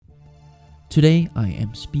Today I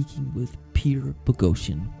am speaking with Peter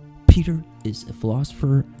Boghossian. Peter is a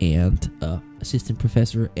philosopher and assistant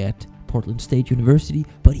professor at Portland State University,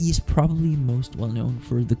 but he is probably most well known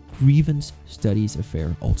for the Grievance Studies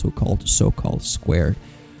Affair, also called so-called Squared.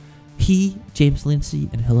 He, James Lindsay,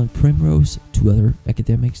 and Helen Primrose, two other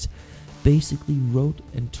academics, basically wrote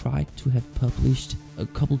and tried to have published a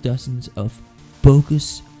couple dozens of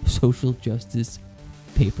bogus social justice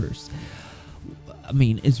papers. I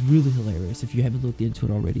mean, it's really hilarious. If you haven't looked into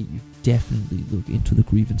it already, you definitely look into the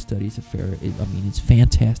Grievance Studies Affair. It's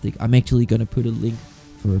fantastic. I'm actually going to put a link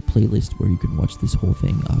for a playlist where you can watch this whole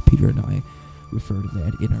thing. Peter and I refer to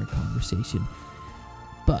that in our conversation.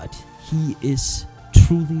 But he is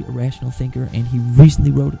truly a rational thinker, and he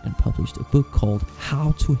recently wrote and published a book called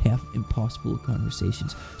How to Have Impossible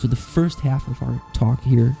Conversations. So the first half of our talk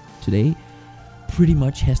here today pretty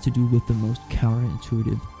much has to do with the most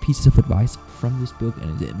counterintuitive pieces of advice from this book,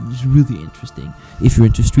 and it's really interesting if you're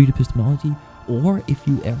into street epistemology, or if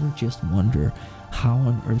you ever just wonder how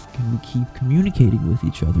on earth can we keep communicating with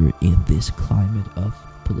each other in this climate of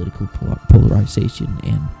political polarization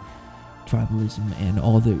and tribalism and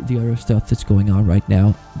all the other stuff that's going on right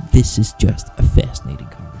now. This is just a fascinating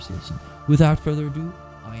conversation. Without further ado,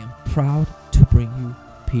 I am proud to bring you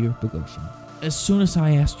Peter Boghossian. As soon as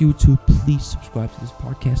I ask you to please subscribe to this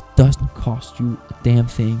podcast, doesn't cost you a damn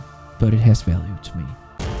thing, but it has value to me.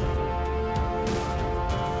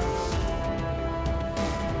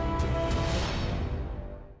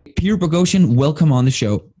 Peter Boghossian, welcome on the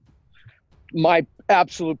show. My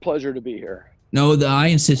absolute pleasure to be here. No, I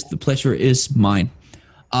insist the pleasure is mine.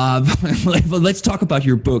 Let's talk about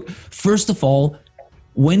your book. First of all,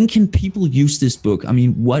 when can people use this book? I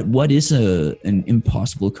mean, what is an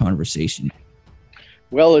impossible conversation?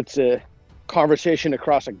 Well, it's a conversation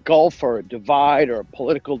across a gulf or a divide or a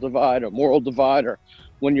political divide or moral divide, or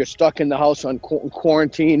when you're stuck in the house on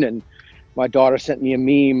quarantine. And my daughter sent me a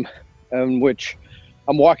meme in which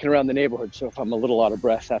I'm walking around the neighborhood, so if I'm a little out of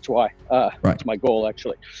breath, that's why. That's my goal,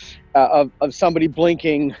 actually. Of somebody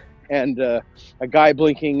blinking and a guy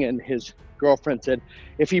blinking, and his girlfriend said,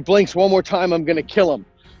 if he blinks one more time, I'm going to kill him.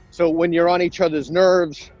 So when you're on each other's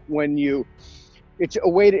nerves, it's a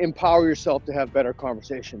way to empower yourself to have better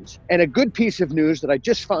conversations. And a good piece of news that I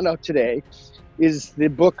just found out today is the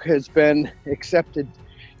book has been accepted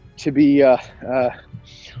to be,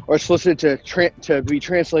 or solicited to be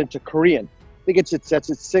translated to Korean. I think that's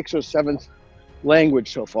its sixth or seventh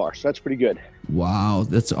language so far. So that's pretty good. Wow,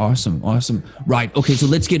 that's awesome. Right. Okay, so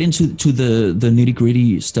let's get into the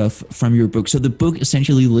nitty-gritty stuff from your book. So the book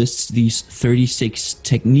essentially lists these 36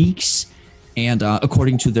 techniques, and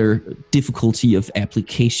according to their difficulty of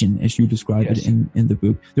application, as you describe it in the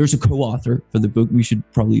book. There's a co-author for the book. We should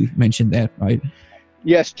probably mention that, right?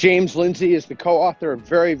 Yes, James Lindsay is the co-author.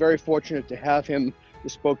 Very, very fortunate to have him. We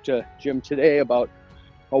spoke to Jim today about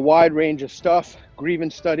a wide range of stuff,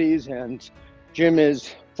 grievance studies, and Jim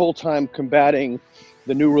is full-time combating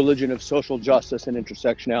the new religion of social justice and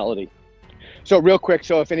intersectionality. So real quick,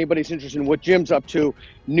 so if anybody's interested in what Jim's up to,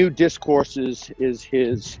 New Discourses is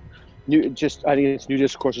his I think it's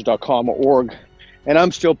newdiscourses.com or org. And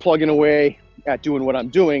I'm still plugging away at doing what I'm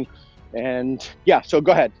doing. And yeah, so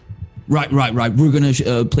go ahead. Right. We're going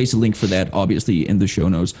to place a link for that, obviously, in the show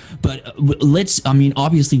notes. But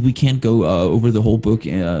obviously, we can't go over the whole book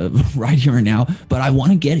right here and now. But I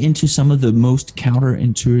want to get into some of the most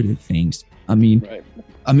counterintuitive things.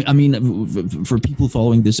 For people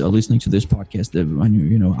following this or listening to this podcast,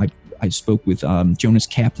 I spoke with Jonas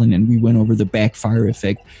Kaplan, and we went over the backfire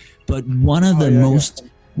effect. But one of the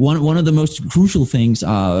most crucial things,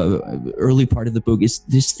 early part of the book, is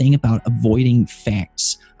this thing about avoiding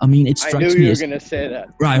facts. I mean, it strikes me. I knew you were going to say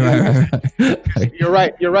that. Right.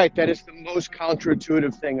 You're right. That is the most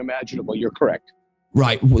counterintuitive thing imaginable. You're correct.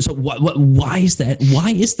 Right. So why is that?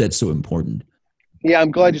 Why is that so important? Yeah,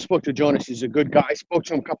 I'm glad you spoke to Jonas. He's a good guy. I spoke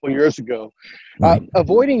to him a couple of years ago. Right.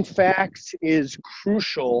 Avoiding facts is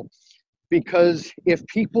crucial because if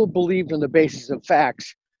people believed on the basis of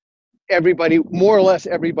facts, more or less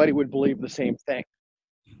everybody would believe the same thing.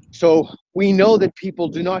 So we know that people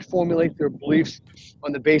do not formulate their beliefs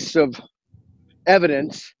on the basis of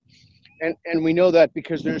evidence. And we know that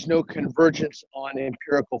because there's no convergence on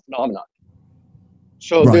empirical phenomena.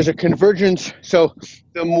 So There's a convergence. So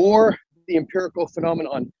the more the empirical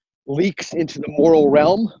phenomenon leaks into the moral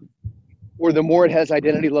realm, or the more it has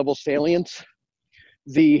identity level salience,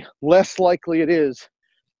 the less likely it is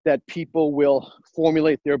that people will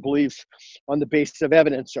formulate their beliefs on the basis of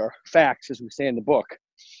evidence or facts, as we say in the book.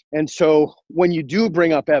 And so when you do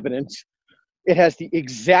bring up evidence, it has the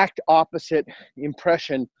exact opposite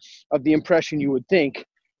impression of the impression you would think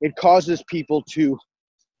it causes people to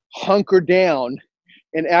hunker down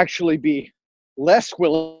and actually be less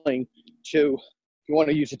willing to, if you want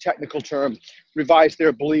to use a technical term, revise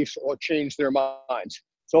their beliefs or change their minds.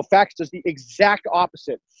 So facts does the exact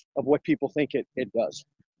opposite of what people think it does.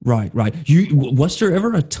 Right, right. Was there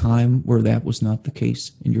ever a time where that was not the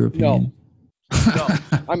case, in your opinion?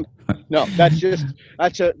 No.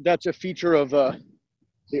 That's a feature of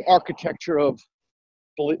the architecture of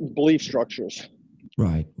belief structures.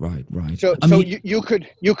 Right. So you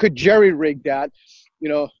could jerry rig that.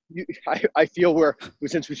 I feel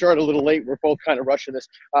since we started a little late, we're both kind of rushing this.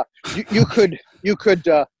 You could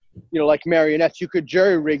like marionettes, you could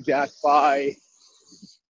jerry rig that by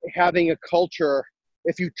having a culture.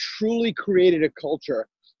 If you truly created a culture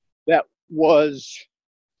that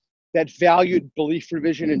valued belief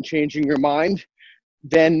revision and changing your mind,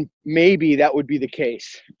 then maybe that would be the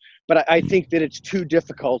case. But I think that it's too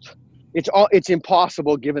difficult. It's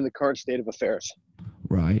impossible given the current state of affairs.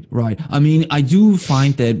 Right. I mean, I do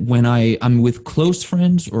find that when I'm with close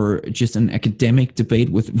friends or just an academic debate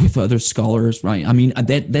with other scholars, right? I mean,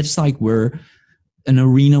 that's like where an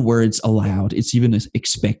arena where it's allowed, it's even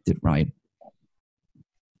expected, right?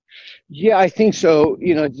 Yeah, I think so.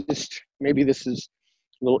 Just maybe this is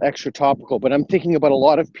a little extra topical, but I'm thinking about a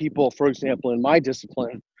lot of people, for example, in my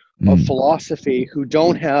discipline of philosophy, who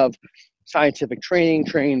don't have scientific training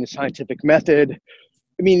the scientific method.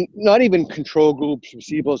 I mean, not even control groups,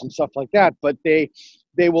 placebos, and stuff like that, but they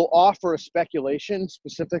will offer a speculation,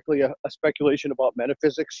 specifically a speculation about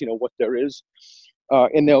metaphysics, what there is,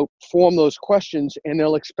 and they'll form those questions, and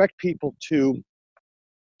they'll expect people to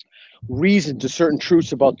reason to certain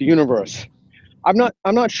truths about the universe. I'm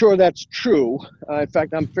not sure that's true. In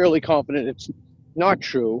fact, I'm fairly confident it's not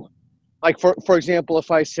true. Like for example,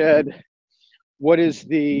 if I said, what is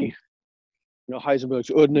the Heisenberg's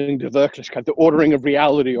Ordnung der Wirklichkeit, the ordering of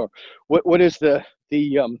reality, or what is the I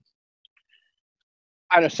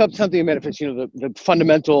don't know, something in metaphysics, the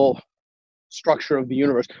fundamental structure of the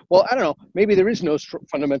universe. Well, I don't know, maybe there is no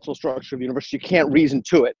fundamental structure of the universe. You can't reason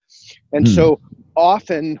to it. And so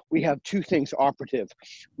often we have two things operative.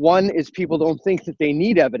 One is people don't think that they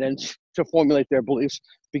need evidence to formulate their beliefs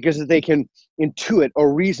because they can intuit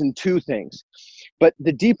or reason to things. But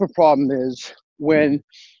the deeper problem is when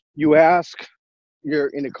you're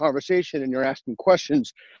in a conversation and you're asking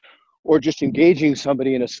questions or just engaging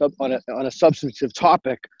somebody on a substantive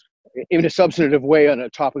topic, in a substantive way on a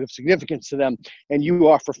topic of significance to them, and you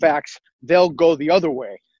offer facts, they'll go the other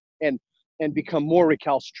way and become more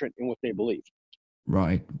recalcitrant in what they believe.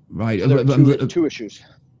 Right. So two issues.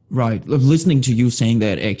 Right. Listening to you saying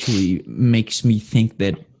that actually makes me think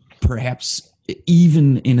that perhaps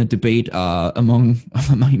even in a debate among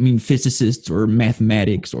physicists or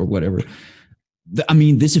mathematics or whatever,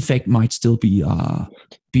 this effect might still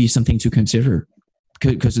be something to consider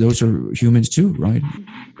because those are humans too, right?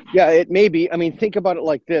 Yeah, it may be. I mean, think about it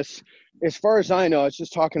like this. As far as I know, I was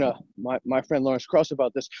just talking to my friend Lawrence Krauss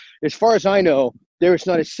about this. As far as I know, there is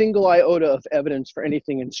not a single iota of evidence for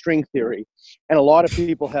anything in string theory. And a lot of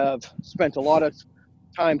people have spent a lot of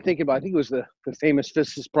time thinking about, I think it was the famous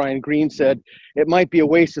physicist Brian Greene said, it might be a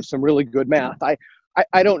waste of some really good math.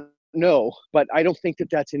 I don't know, but I don't think that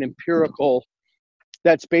that's an empirical,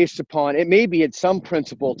 that's based upon, it may be at some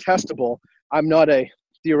principle testable. I'm not a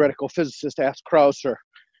theoretical physicist, ask Krauss or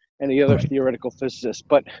any other theoretical physicist,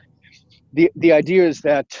 but the idea is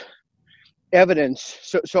that evidence,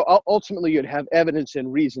 so ultimately you'd have evidence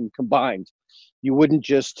and reason combined. You wouldn't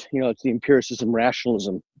just, it's the empiricism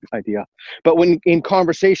rationalism idea. But when in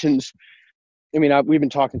conversations, we've been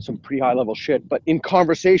talking some pretty high level shit, but in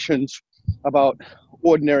conversations about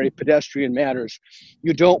ordinary pedestrian matters,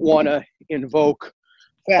 you don't want to invoke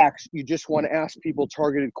facts. You just want to ask people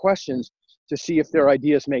targeted questions to see if their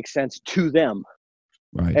ideas make sense to them.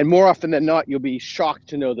 Right. And more often than not, you'll be shocked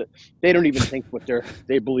to know that they don't even think what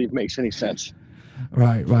they believe makes any sense.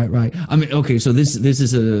 Right. Okay, so this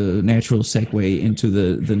is a natural segue into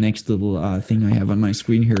the next little thing I have on my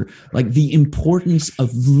screen here, like the importance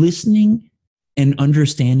of listening and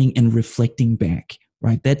understanding and reflecting back,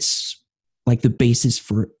 right? That's like the basis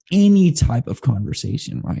for any type of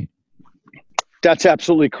conversation, right? That's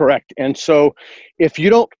absolutely correct. And so if you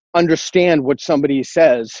don't understand what somebody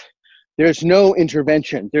says, there's no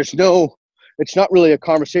intervention. It's not really a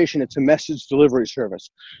conversation. It's a message delivery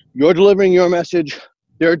service. You're delivering your message.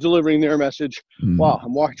 They're delivering their message. Wow,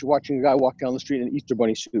 I'm watching a guy walk down the street in an Easter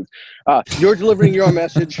bunny suit. You're delivering your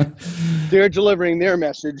message. They're delivering their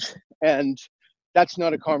message. And that's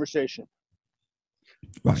not a conversation.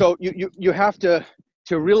 Right. So you have to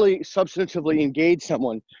really substantively engage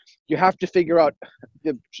someone. you have to figure out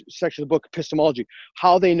the section of the book, epistemology,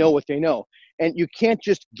 how they know what they know. And you can't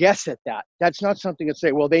just guess at that. That's not something to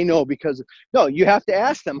say, well, they know because, no, you have to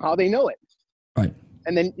ask them how they know it. Right.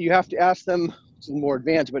 And then you have to ask them, it's more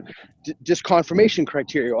advanced, but just confirmation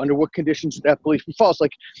criteria, under what conditions would that belief be false?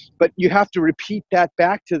 Like, but you have to repeat that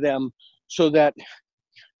back to them so that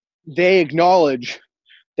they acknowledge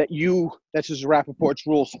that this is Rappaport's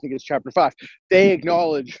rules, I think it's chapter 5, they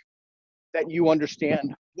acknowledge that you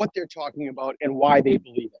understand what they're talking about and why they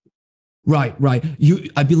believe it. Right.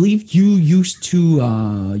 I believe you used to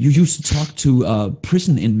talk to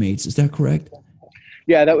prison inmates. Is that correct?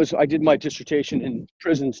 Yeah, I did my dissertation in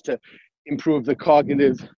prisons to improve the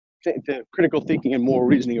the critical thinking and moral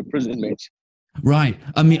reasoning of prison inmates. Right.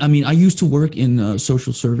 I mean, I used to work in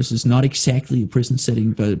social services, not exactly a prison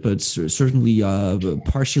setting, but certainly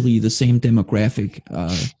partially the same demographic.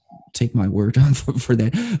 Take my word on for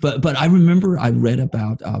that. But I remember I read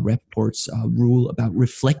about Rappaport's rule about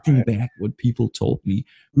reflecting back what people told me,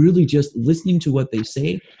 really just listening to what they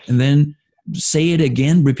say and then say it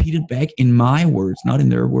again, repeat it back in my words, not in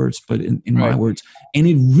their words, but in my words. And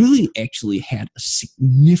it really actually had a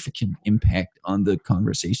significant impact on the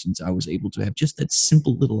conversations I was able to have. Just that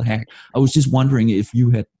simple little hack. I was just wondering if you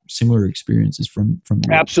had similar experiences from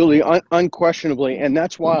Absolutely, unquestionably. And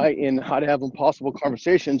that's why in How to Have Impossible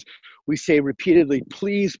Conversations, we say repeatedly,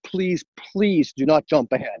 please, please, please do not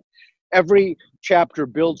jump ahead. Every chapter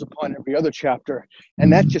builds upon every other chapter.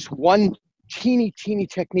 And that's just one teeny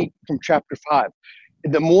technique from chapter 5.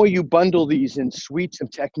 The more you bundle these in suites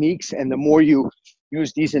of techniques and the more you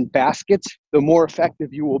use these in baskets, the more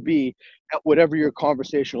effective you will be at whatever your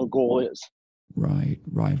conversational goal is. Right.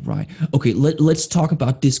 Okay, let's talk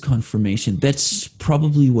about disconfirmation. That's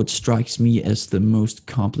probably what strikes me as the most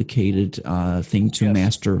complicated thing to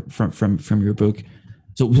master from your book.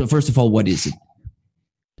 So first of all, what is it?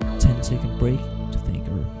 10-second break to thank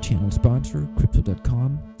our channel sponsor,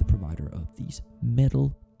 Crypto.com, the provider of these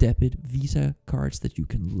metal debit Visa cards that you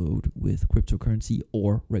can load with cryptocurrency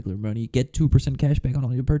or regular money. Get 2% cash back on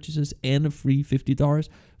all your purchases and a free $50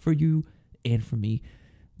 for you and for me.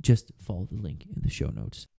 Just follow the link in the show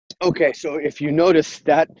notes. Okay, so if you notice,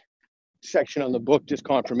 that section on the book,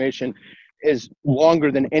 Disconfirmation, is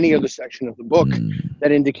longer than any other section of the book.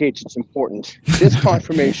 That indicates its importance.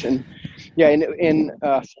 Disconfirmation, in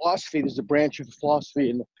philosophy, there's a branch of philosophy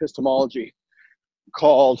in epistemology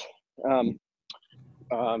called, branch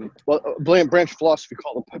of philosophy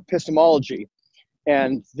called epistemology.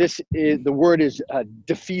 And the word is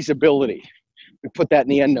defeasibility. We put that in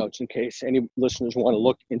the end notes in case any listeners want to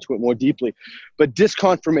look into it more deeply. But a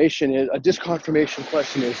disconfirmation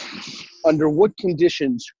question is, under what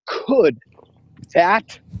conditions could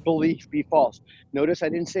that belief be false? Notice I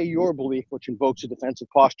didn't say your belief, which invokes a defensive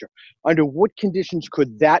posture. Under what conditions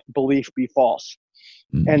could that belief be false?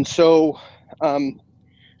 And so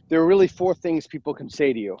there are really 4 things people can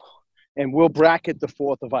say to you, and we'll bracket the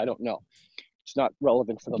 4th of I don't know. It's not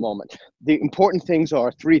relevant for the moment. The important things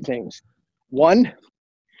are 3 things. 1,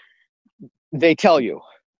 they tell you.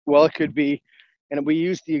 Well, it could be, and we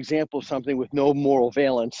use the example of something with no moral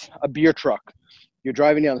valence, a beer truck. You're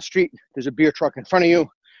driving down the street, there's a beer truck in front of you.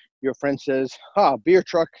 Your friend says, beer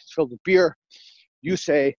truck, it's filled with beer. You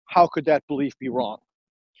say, how could that belief be wrong?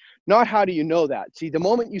 Not how do you know that? See, the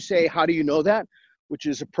moment you say, how do you know that, which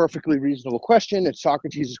is a perfectly reasonable question, it's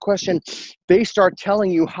Socrates' question, they start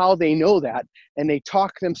telling you how they know that, and they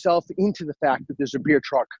talk themselves into the fact that there's a beer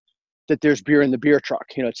truck, that there's beer in the beer truck.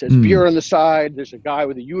 It says beer on the side, there's a guy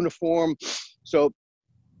with a uniform. So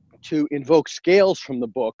to invoke Scales from the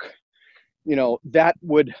book, that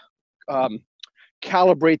would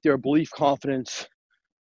calibrate their belief confidence.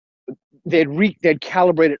 They'd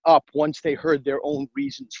calibrate it up once they heard their own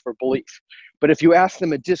reasons for belief. But if you ask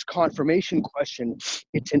them a disconfirmation question,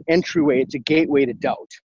 it's an entryway, it's a gateway to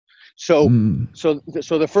doubt. So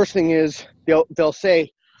the first thing is they'll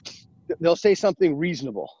say something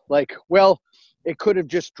reasonable, like, well, it could have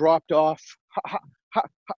just dropped off.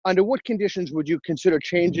 Under what conditions would you consider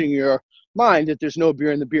changing your mind that there's no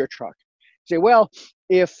beer in the beer truck? Say, well,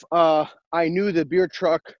 if I knew the beer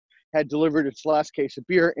truck had delivered its last case of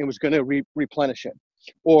beer and was going to replenish it.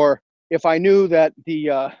 Or if I knew that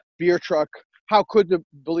the beer truck, how could the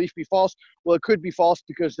belief be false? Well, it could be false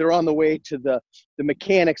because they're on the way to the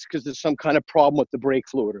mechanics because there's some kind of problem with the brake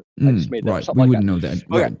fluid. I just made that right. Something we like wouldn't that.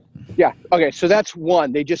 know that. Okay. Right. Yeah. Okay. So that's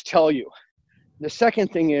one. They just tell you. The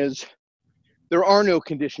second thing is there are no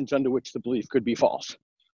conditions under which the belief could be false.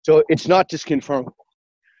 So it's not disconfirmable.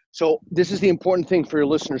 So this is the important thing for your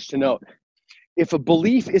listeners to note. If a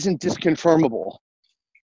belief isn't disconfirmable,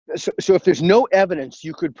 so if there's no evidence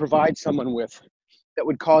you could provide someone with that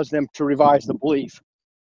would cause them to revise the belief,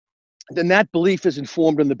 then that belief is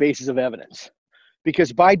informed on the basis of evidence.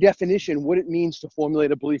 Because by definition, what it means to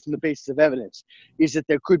formulate a belief on the basis of evidence is that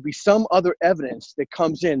there could be some other evidence that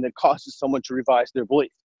comes in that causes someone to revise their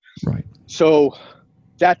belief. Right. So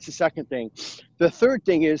that's the second thing. The third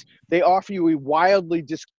thing is they offer you a wildly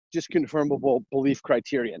disconfirmable belief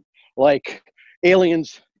criterion, like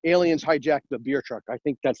aliens hijacked the beer truck. I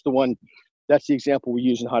think that's the one. That's the example we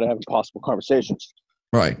use in How to Have Impossible Conversations.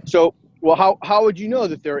 Right. So, well, how would you know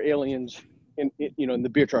that there are aliens in the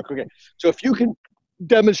beer truck? Okay, so if you can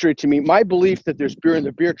demonstrate to me, my belief that there's beer in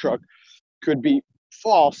the beer truck could be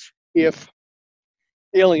false if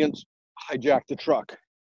aliens hijacked the truck.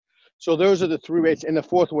 So those are the three ways, and the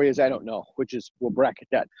fourth way is I don't know, which is we'll bracket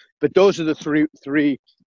that. But those are the three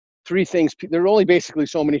things. There are only basically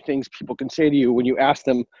so many things people can say to you when you ask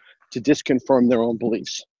them to disconfirm their own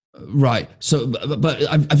beliefs. Right. So, but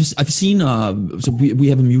I've seen. So we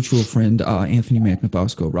have a mutual friend, Anthony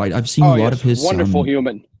Magnabosco. Right. I've seen a lot of his wonderful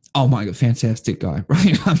human. Oh my God, fantastic guy.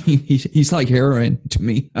 Right. I mean, he's like heroin to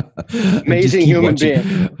me. Amazing human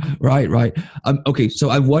being. Right. Okay. So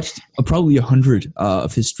I've watched probably 100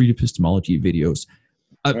 of his street epistemology videos.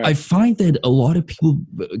 Right. I find that a lot of people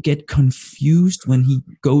get confused when he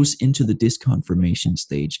goes into the disconfirmation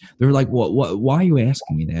stage. They're like, why are you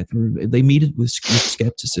asking me that? Or they meet it with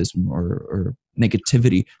skepticism or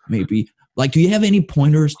negativity, maybe. Like, do you have any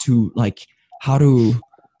pointers to like how to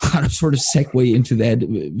sort of segue into that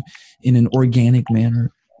in an organic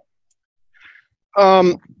manner?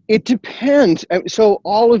 It depends. So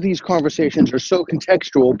all of these conversations are so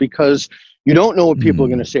contextual because you don't know what people are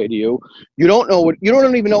going to say to you. You don't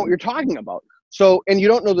even know what you're talking about. So, and you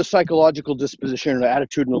don't know the psychological disposition or the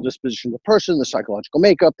attitudinal disposition of the person, the psychological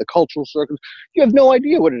makeup, the cultural circumstances. You have no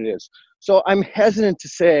idea what it is. So I'm hesitant to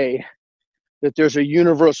say that there's a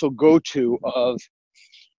universal go-to of,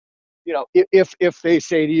 if they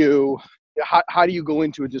say to you, how do you go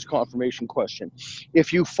into a disconfirmation question?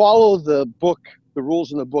 If you follow the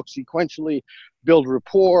rules in the book sequentially, build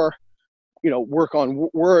rapport, work on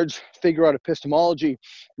words, figure out epistemology.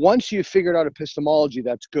 Once you've figured out epistemology,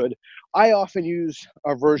 that's good. I often use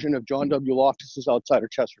a version of John W. Loftus's Outsider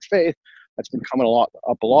Test for Faith. That's been coming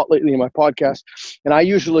up a lot lately in my podcast. And I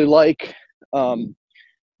usually like,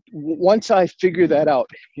 once I figure that out,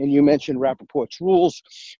 and you mentioned Rappaport's rules,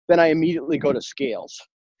 then I immediately go to scales.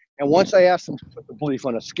 And once I ask them to put the belief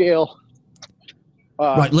on a scale,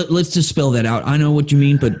 right. Let's just spell that out. I know what you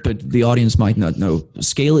mean, but the audience might not know.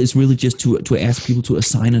 Scale is really just to ask people to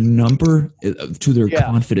assign a number to their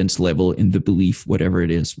confidence level in the belief, whatever it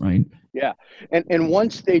is, right? Yeah. And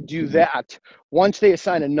once they do that, once they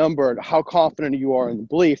assign a number, how confident you are in the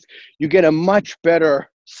belief, you get a much better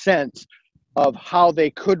sense of how they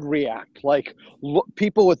could react. Like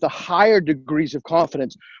people with the higher degrees of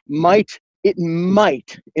confidence might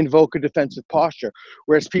invoke a defensive posture,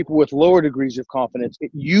 whereas people with lower degrees of confidence,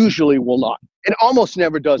 it usually will not. It almost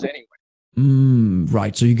never does anyway.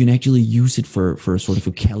 Right. So you can actually use it for sort of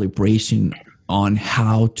a calibration on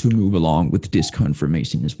how to move along with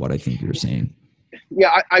disconfirmation is what I think you're saying.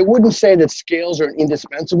 Yeah, I wouldn't say that scales are an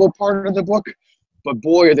indispensable part of the book, but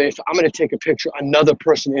boy, are they. If I'm going to take a picture, another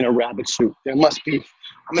person in a rabbit suit, there must be.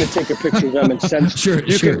 I'm going to take a picture of them and send. Sure.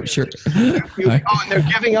 And they're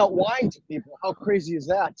giving out wine to people. How crazy is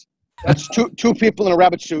that? That's two people in a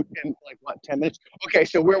rabbit suit in 10 minutes? Okay,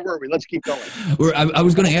 so where were we? Let's keep going. I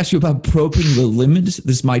was going to ask you about probing the limits.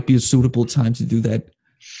 This might be a suitable time to do that.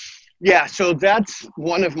 Yeah, so that's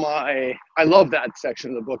one of I love that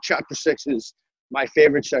section of the book. Chapter 6 is my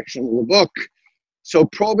favorite section of the book. So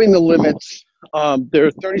probing the limits, there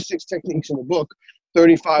are 36 techniques in the book.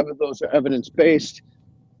 35 of those are evidence-based.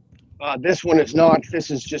 This one is not. This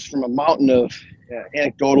is just from a mountain of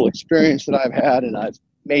anecdotal experience that I've had, and I've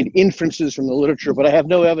made inferences from the literature, but I have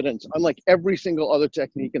no evidence. Unlike every single other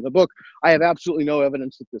technique in the book, I have absolutely no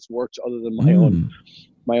evidence that this works other than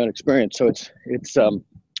my own experience. So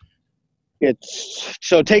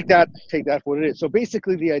so take that for what it is. So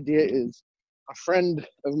basically the idea is a friend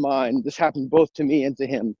of mine, this happened both to me and to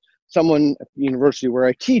him, someone at the university where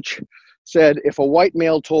I teach said, if a white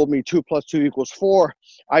male told me 2 + 2 = 4,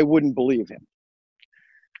 I wouldn't believe him.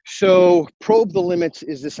 So probe the limits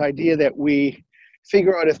is this idea that we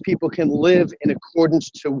figure out if people can live in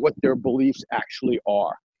accordance to what their beliefs actually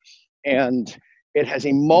are. And it has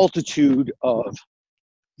a multitude of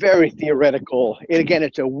very theoretical, and again,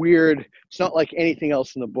 it's not like anything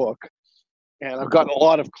else in the book. And I've gotten a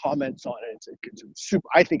lot of comments on it.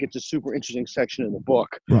 I think it's a super interesting section in the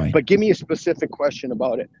book. Right. But give me a specific question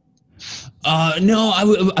about it. No, I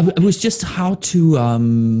was just how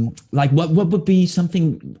to like what would be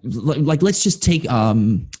something like let's just take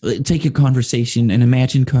a conversation, an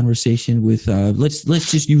imagined conversation with let's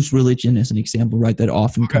just use religion as an example, right? That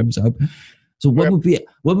often Okay. comes up. So Okay.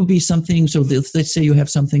 what would be something? So let's say you have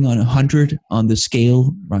something on 100 on the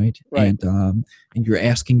scale, right? Right. And you're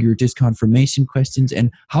asking your disconfirmation questions,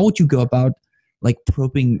 and how would you go about like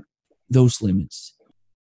probing those limits?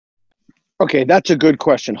 Okay, that's a good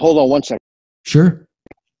question. Hold on one second. Sure.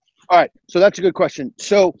 All right, so that's a good question.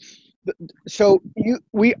 I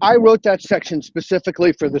wrote that section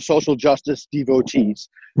specifically for the social justice devotees.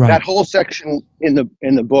 That Right. whole section in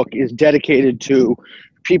the book is dedicated to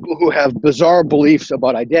people who have bizarre beliefs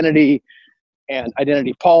about identity and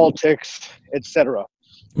identity politics, etc.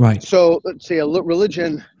 Right. So let's say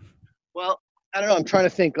religion. Well, I don't know. I'm trying to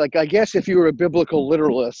think. Like, I guess if you were a biblical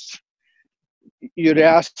literalist, you'd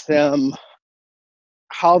ask them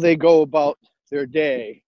how they go about their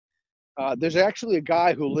day. There's actually a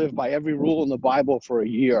guy who lived by every rule in the Bible for a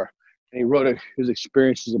year, and he wrote his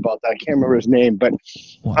experiences about that. I can't remember his name, but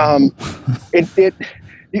Wow. um, it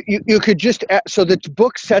you could just so the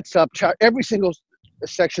book sets up every single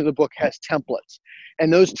section of the book has templates,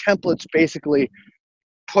 and those templates basically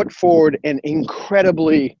put forward an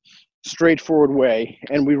incredibly straightforward way,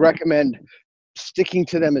 and we recommend sticking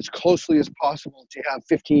to them as closely as possible to have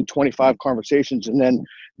 15, 25 conversations and then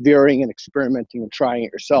varying and experimenting and trying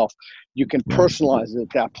it yourself. You can Right. personalize it at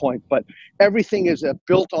that point, but everything is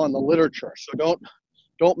built on the literature. So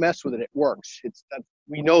don't mess with it. It works. It's that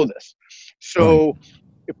we know this. Right. So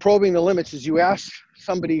probing the limits is you ask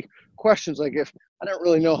somebody questions like, if I don't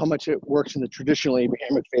really know how much it works in the traditional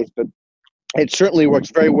Abrahamic faith, but it certainly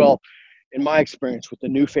works very well in my experience with the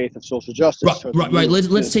new faith of social Right, justice or the right, right. new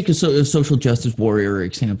Let's take a social justice warrior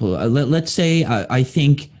example. Let's say I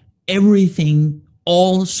think everything,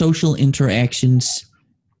 all social interactions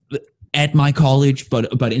at my college,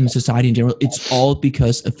 but in society in general, it's all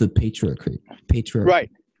because of the patriarchy. Patriarchy.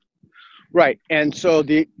 right. Right, and so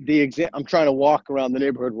I'm trying to walk around the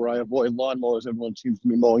neighborhood where I avoid lawnmowers. Everyone seems to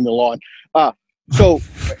be mowing the lawn. So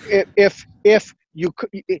if you could,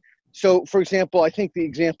 so for example, I think the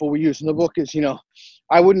example we use in the book is,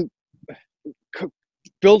 I wouldn't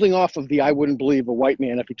building off of the I wouldn't believe a white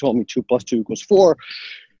man if he told me 2 + 2 = 4.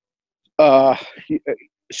 Uh,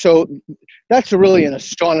 so that's really an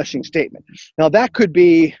astonishing statement. Now that could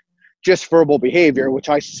be just verbal behavior, which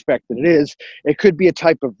I suspect that it is. It could be a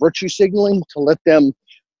type of virtue signaling to let them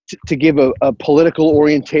to give a political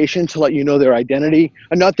orientation, to let you know their identity,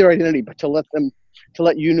 not their identity, but to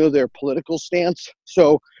let you know their political stance.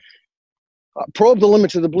 So probe the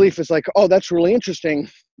limits of the belief is like, oh, that's really interesting.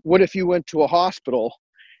 What if you went to a hospital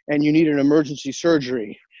and you need an emergency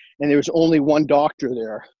surgery and there was only one doctor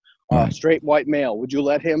there, Right. straight white male? Would you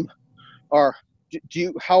let him? Or do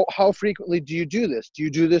you how frequently do you do this? Do you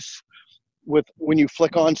do this with when you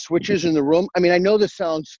flick on switches in the room? I mean, I know this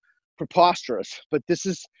sounds preposterous, but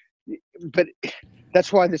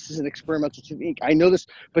that's why this is an experimental technique. I know this,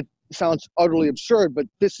 but it sounds utterly absurd, but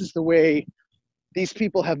this is the way these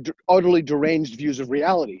people have utterly deranged views of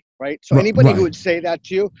reality, right? So anybody who Right. would say that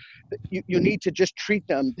to you, you need to just treat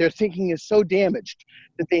them. Their thinking is so damaged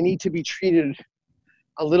that they need to be treated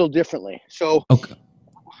a little differently. So Okay.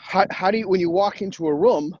 how do you, when you walk into a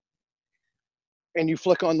room and you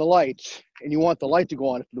flick on the lights and you want the light to go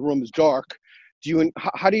on if the room is dark,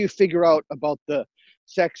 how do you figure out about the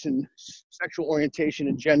sex and sexual orientation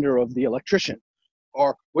and gender of the electrician?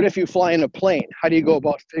 Or what if you fly in a plane? How do you go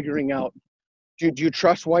about figuring out, do you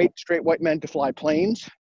trust straight white men to fly planes?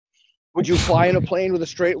 Would you fly in a Right. plane with a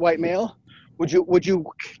straight white male? Would you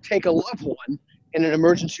take a loved one in an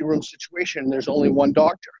emergency room situation and there's only one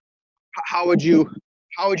doctor? How would you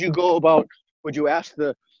go about, would you ask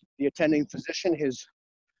the attending physician his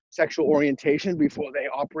sexual orientation before they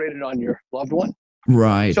operated on your loved one?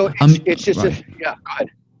 Right. So it's just Right. yeah, go ahead.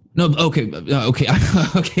 No. Okay. Okay.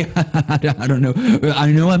 Okay. I don't know.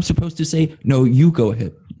 I know I'm supposed to say no. You go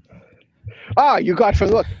ahead. You got from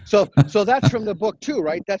the book. So that's from the book too,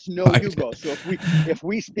 right? That's no you Right. go. So if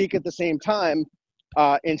we speak at the same time,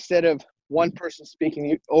 instead of one person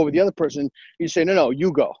speaking over the other person, you say no,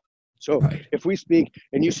 you go. So Right. if we speak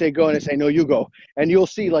and you say go and I say no, you go, and you'll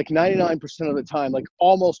see like 99% of the time, like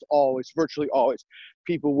almost always, virtually always,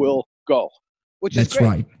 people will go, which is That's great.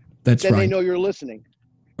 right. That's Then they right. know you're listening.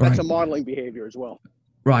 That's a Right. modeling behavior as well.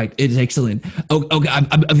 Right, it's excellent. Okay,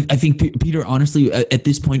 I think Peter. Honestly, at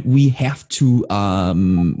this point, we have to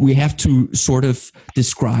sort of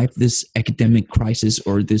describe this academic crisis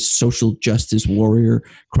or this social justice warrior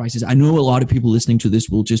crisis. I know a lot of people listening to this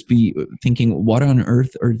will just be thinking, "What on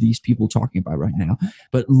earth are these people talking about right now?"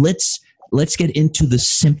 But let's get into the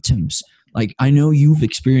symptoms. Like, I know you've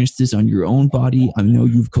experienced this on your own body. I know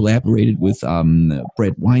you've collaborated with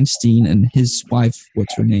Brett Weinstein and his wife.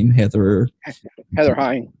 What's her name? Heather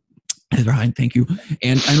Hine. Heather Hine, thank you.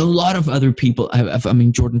 And I know a lot of other people. I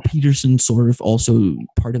mean, Jordan Peterson, sort of also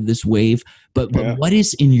part of this wave. But Yeah. what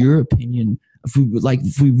is, in your opinion, if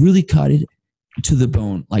we really cut it to the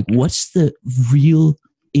bone, like, what's the real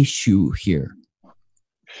issue here?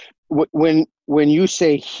 When you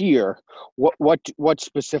say here, what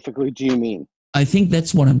specifically do you mean? I think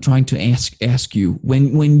that's what I'm trying to ask you.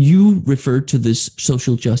 When you refer to this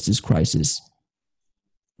social justice crisis,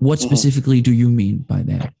 what specifically do you mean by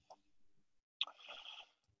that?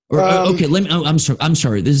 Or, okay, I'm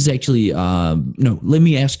sorry. This is actually no. Let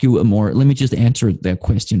me ask you let me just answer that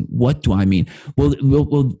question. What do I mean?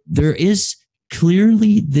 Well, there is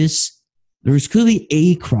clearly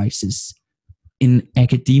a crisis in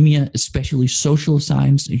academia, especially social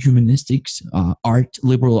science, humanistics, art,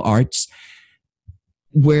 liberal arts,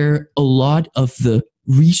 where a lot of the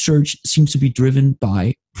research seems to be driven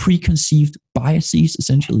by preconceived biases,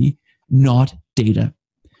 essentially, not data.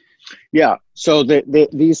 Yeah. So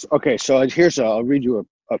these. Okay. So here's I'll read you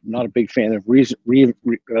not a big fan of reading,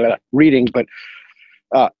 but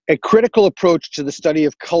a critical approach to the study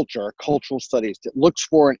of cultural studies that looks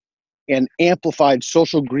for an amplified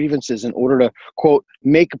social grievances in order to, quote,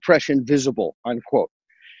 make oppression visible, unquote.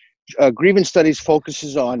 Grievance studies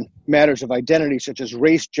focuses on matters of identity such as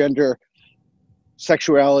race, gender,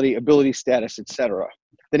 sexuality, ability, status, etc.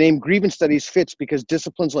 The name grievance studies fits because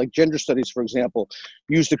disciplines like gender studies, for example,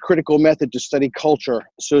 use the critical method to study culture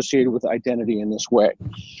associated with identity in this way.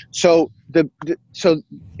 So so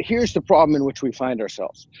here's the problem in which we find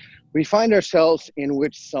ourselves. We find ourselves in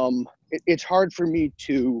which it's hard for me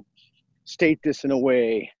to state this in a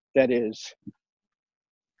way that is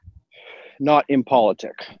not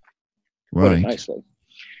impolitic, put it nicely.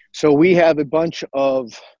 So we have a bunch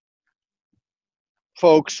of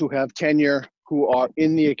folks who have tenure, who are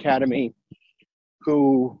in the academy,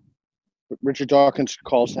 who Richard Dawkins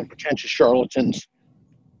calls them pretentious charlatans,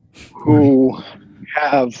 who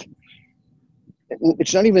have,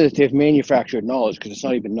 it's not even that they've manufactured knowledge, because it's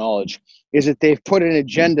not even knowledge, is that they've put an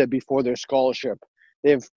agenda before their scholarship.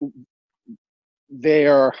 They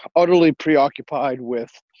are utterly preoccupied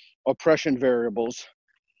with oppression variables.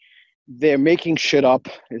 They're making shit up,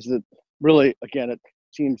 is that really, again, it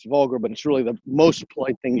seems vulgar, but it's really the most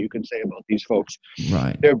polite thing you can say about these folks.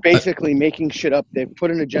 Right. They're basically making shit up. They've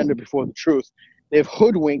put an agenda before the truth. They've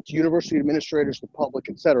hoodwinked university administrators, the public,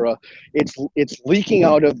 etc. It's leaking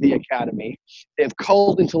out of the academy. They've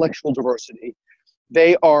culled intellectual diversity.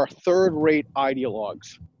 They are third-rate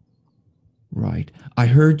ideologues. Right. I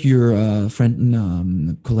heard your friend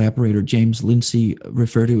and collaborator James Lindsay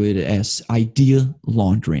refer to it as idea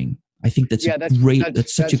laundering. I think that's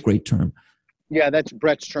such a great term. Yeah, that's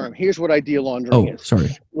Brett's term. Here's what idea laundering is. Sorry.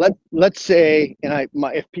 Let's say, and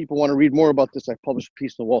if people want to read more about this, I published a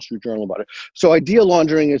piece in the Wall Street Journal about it. So idea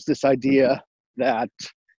laundering is this idea that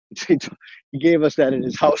he gave us that in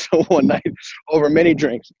his house one night over many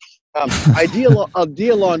drinks. Idea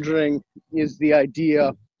laundering is the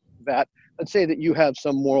idea that, let's say that you have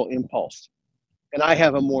some moral impulse, and I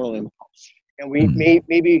have a moral impulse, and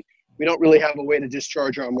maybe we don't really have a way to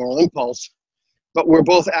discharge our moral impulse, but we're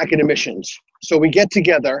both academicians. So we get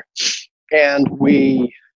together and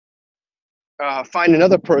we find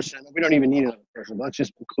another person. We don't even need another person, but let's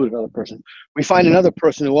just include another person. We find another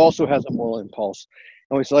person who also has a moral impulse.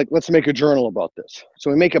 And we say, like, let's make a journal about this.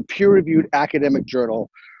 So we make a peer-reviewed academic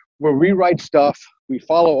journal where we write stuff. We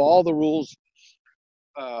follow all the rules.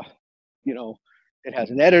 It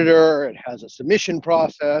has an editor. It has a submission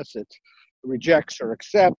process. It rejects or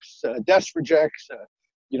accepts. Desk rejects.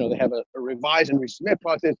 They have a revise and resubmit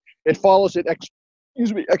process. It follows it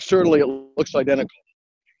externally. It looks identical.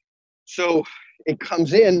 So it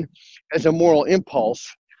comes in as a moral impulse.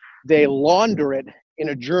 They launder it in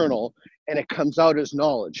a journal, and it comes out as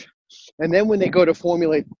knowledge. And then when they go to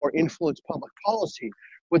formulate or influence public policy,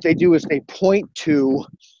 what they do is they point to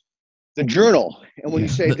the journal. And when you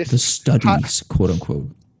say the studies, quote unquote.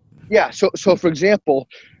 Yeah. So for example,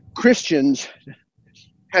 Christians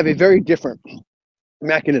have a very different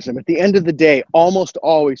mechanism. At the end of the day, almost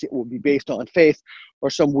always it will be based on faith or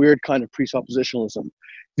some weird kind of presuppositionalism.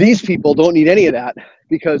 These people don't need any of that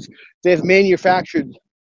because they've manufactured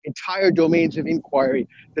entire domains of inquiry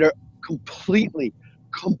that are completely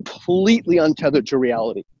untethered to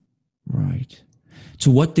reality. Right. To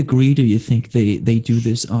what degree do you think they do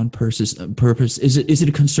this on purpose? Is it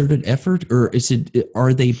a concerted effort, or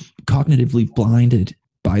are they cognitively blinded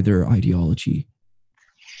by their ideology?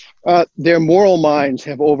 Their moral minds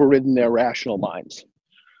have overridden their rational minds.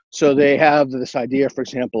 So they have this idea, for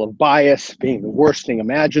example, of bias being the worst thing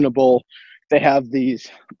imaginable. They have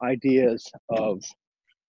these ideas of,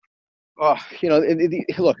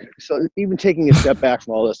 look, so even taking a step back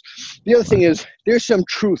from all this, the other thing is there's some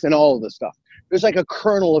truth in all of this stuff. There's like a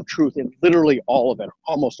kernel of truth in literally all of it,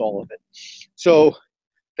 almost all of it. So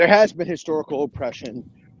there has been historical oppression.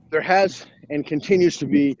 There has and continues to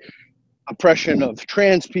be oppression of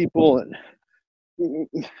trans people, and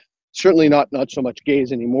certainly not so much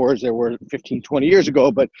gays anymore as there were 15, 20 years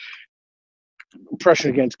ago, but oppression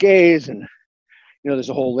against gays. And, there's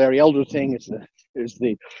a whole Larry Elder thing. Is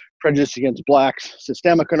the prejudice against blacks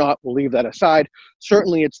systemic or not? We'll leave that aside.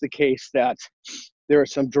 Certainly it's the case that there are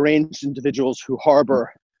some deranged individuals who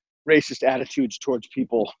harbor racist attitudes towards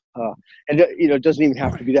people. And it doesn't even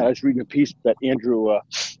have to be that. I was reading a piece that Andrew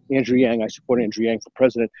Yang, I support Andrew Yang for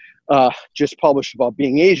president, just published about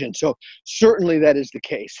being Asian. So certainly that is the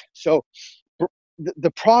case. So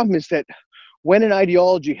the problem is that when an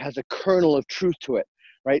ideology has a kernel of truth to it,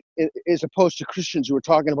 right, as opposed to Christians who are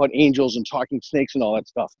talking about angels and talking snakes and all that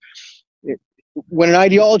stuff, when an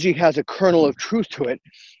ideology has a kernel of truth to it,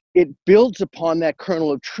 it builds upon that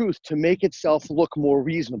kernel of truth to make itself look more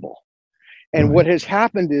reasonable. And what has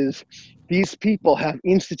happened is these people have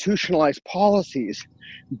institutionalized policies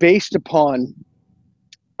based upon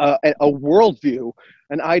a worldview,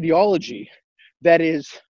 an ideology that is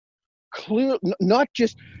clear, not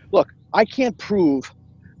just, look, I can't prove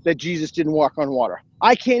that Jesus didn't walk on water.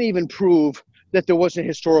 I can't even prove that there wasn't a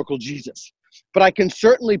historical Jesus. But I can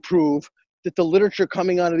certainly prove that the literature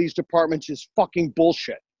coming out of these departments is fucking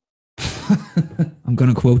bullshit. I'm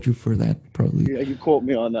going to quote you for that, probably. Yeah, you quote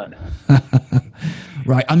me on that.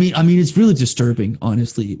 Right. I mean, it's really disturbing,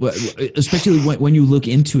 honestly, especially when you look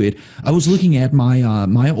into it. I was looking at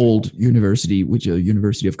my old university, which is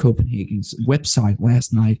University of Copenhagen's website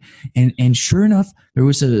last night, and sure enough, there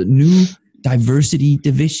was a new diversity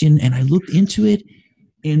division, and I looked into it,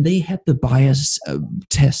 and they had the bias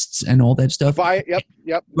tests and all that stuff.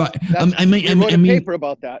 Yep. Right. We wrote a paper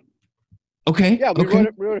about that. Okay. Yeah, we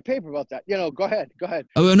wrote a paper about that. Go ahead.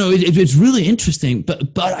 Oh no, it's really interesting.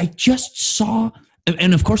 But I just saw,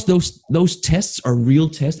 and of course those tests are real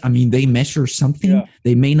tests. I mean, they measure something. Yeah.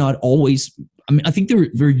 They may not always. I mean, I think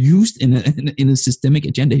they're used in a systemic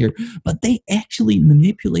agenda here, but they actually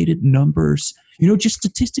manipulated numbers. Just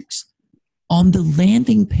statistics on the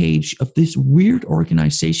landing page of this weird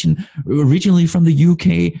organization, originally from the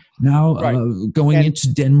UK, now going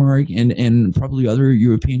into Denmark and probably other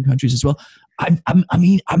European countries as well.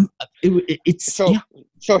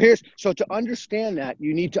 So to understand that,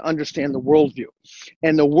 you need to understand the worldview,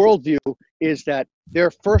 and the worldview is that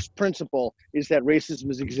their first principle is that racism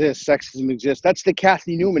exists, sexism exists. That's the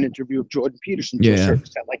Kathy Newman interview of Jordan Peterson to a certain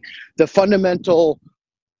extent. Like the fundamental,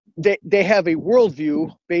 they have a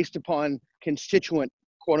worldview based upon constituent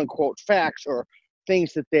quote unquote facts or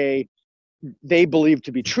things that they believe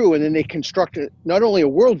to be true, and then they construct not only a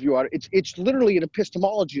worldview out of it, it's literally an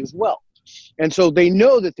epistemology as well. And so they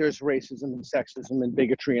know that there's racism and sexism and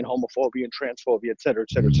bigotry and homophobia and transphobia, et cetera,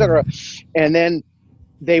 et cetera, et cetera. And then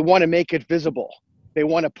they want to make it visible. They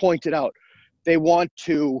want to point it out. They want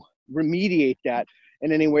to remediate that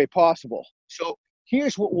in any way possible. So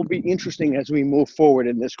here's what will be interesting as we move forward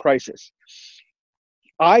in this crisis.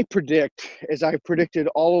 I predict, as I predicted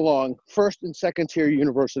all along, first and second tier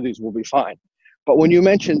universities will be fine. But when you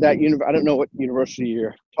mentioned that, I don't know what university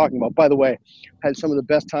you're talking about. By the way, I had some of the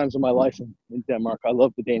best times of my life in Denmark. I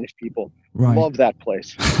love the Danish people. Right. Love that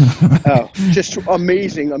place. Just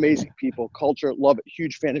amazing, amazing people. Culture, love it.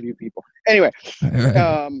 Huge fan of you people. Anyway.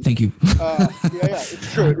 Thank you. Yeah,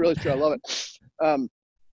 it's true. It really is true. I love it.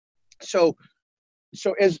 So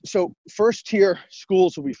first tier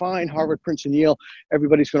schools will be fine. Harvard, Princeton, Yale.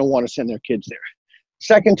 Everybody's going to want to send their kids there.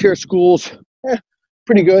 Second tier schools,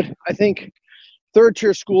 pretty good, I think. Third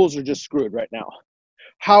tier schools are just screwed right now.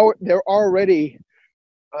 They're already,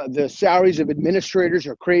 the salaries of administrators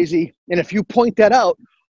are crazy. And if you point that out,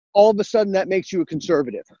 all of a sudden that makes you a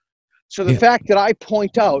conservative. So the fact that I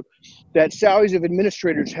point out that salaries of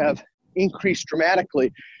administrators have increased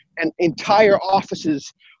dramatically and entire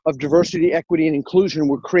offices of diversity, equity, and inclusion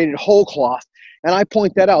were created whole cloth, and I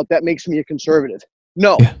point that out, that makes me a conservative.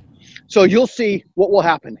 No. Yeah. So you'll see what will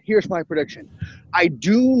happen. Here's my prediction. I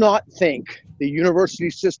do not think the university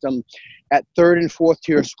system at third and fourth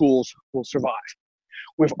tier schools will survive.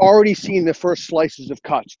 We've already seen the first slices of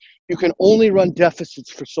cuts. You can only run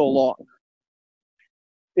deficits for so long.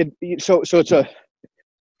 So it's a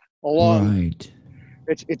long, Right.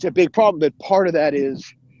 it's a big problem. But part of that is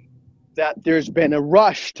that there's been a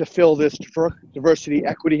rush to fill this diversity,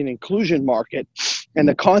 equity, and inclusion market. And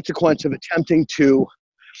the consequence of attempting to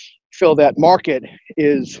fill that market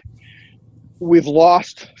is we've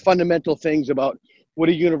lost fundamental things about what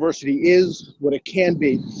a university is, what it can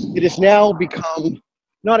be. It has now become,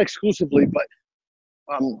 not exclusively, but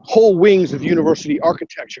whole wings of university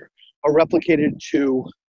architecture are replicated to,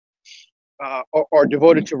 are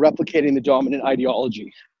devoted to replicating the dominant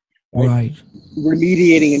ideology. Right.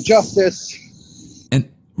 Remediating injustice. And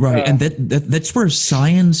right, and that's where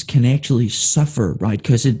science can actually suffer, right?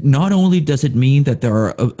 Because it not only does it mean that there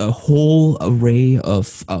are a whole array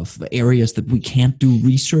of areas that we can't do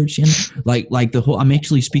research in, like the whole. I'm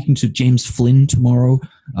actually speaking to James Flynn tomorrow.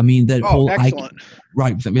 I mean that whole. Excellent.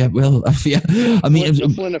 Right. Yeah. Well. Yeah. I mean the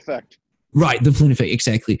Flynn effect. Right, the Flynn effect,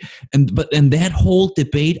 exactly, and that whole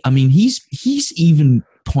debate. I mean, he's even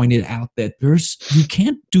pointed out that you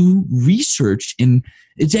can't do research in.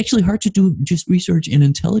 It's actually hard to do just research in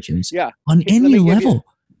intelligence. Yeah, on any level.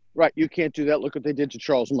 Right, you can't do that. Look what they did to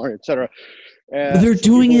Charles Murray, etc. They're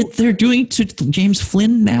doing it. They're doing it to James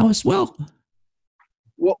Flynn now as well.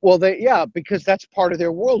 Well, because that's part of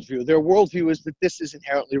their worldview. Their worldview is that this is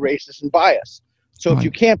inherently racist and biased. So if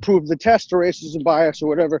you can't prove the test or racism bias or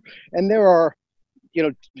whatever, and there are,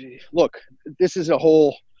 look, this is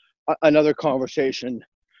another conversation,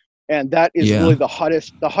 and that is really the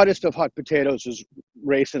hottest of hot potatoes is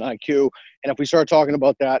race and IQ. And if we start talking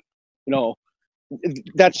about that,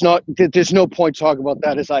 there's no point talking about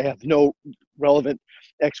that as I have no relevant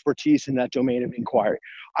expertise in that domain of inquiry.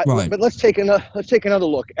 But let's take another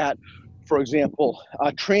look at, for example,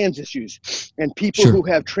 trans issues and people who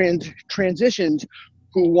have transitioned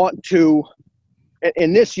who want to,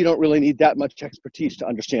 in this you don't really need that much expertise to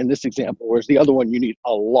understand this example, whereas the other one you need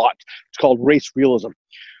a lot. It's called race realism.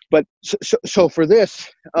 But so for this,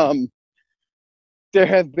 there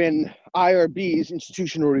have been IRBs,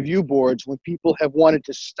 institutional review boards, when people have wanted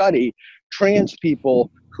to study trans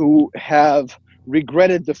people who have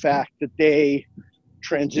regretted the fact that they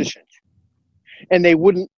transitioned. And they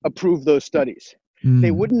wouldn't approve those studies. They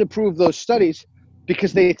wouldn't approve those studies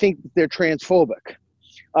because they think that they're transphobic.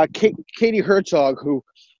 Katie Herzog, who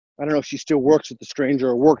I don't know if she still works at The Stranger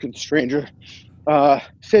or worked at The Stranger,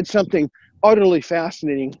 said something utterly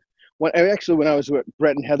fascinating when I was at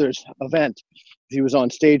Brett and Heather's event. He was on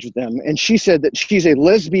stage with them, and she said that she's a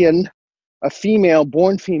lesbian,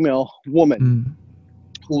 born female woman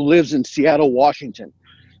who lives in Seattle, Washington.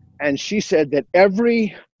 And she said that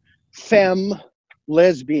every femme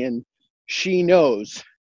lesbian she knows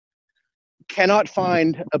cannot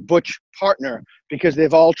find a butch partner because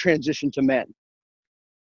they've all transitioned to men.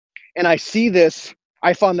 And I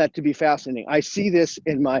found that to be fascinating. I see this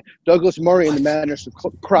in Douglas Murray in The Madness of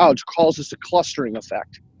Crowds calls this a clustering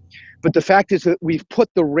effect. But the fact is that we've put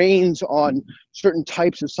the reins on certain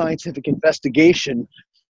types of scientific investigation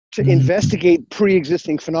to investigate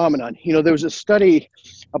pre-existing phenomenon. There was a study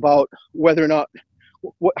about whether or not,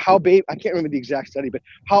 I can't remember the exact study, but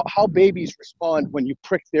how babies respond when you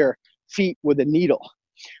prick their feet with a needle.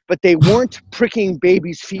 But they weren't pricking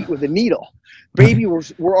babies' feet with a needle.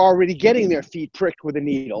 Babies were already getting their feet pricked with a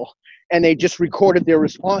needle, and they just recorded their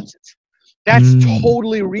responses. That's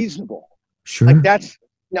totally reasonable. Sure. Like that's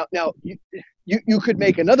now you could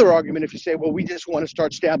make another argument if you say, well, we just want to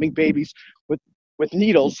start stabbing babies with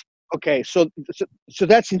needles. Okay, so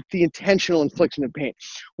that's the intentional infliction of pain.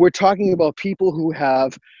 We're talking about people who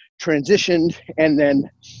have transitioned and then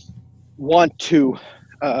want to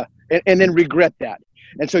and then regret that.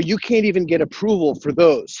 And so you can't even get approval for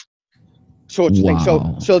those sorts of things.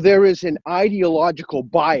 So there is an ideological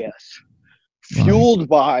bias fueled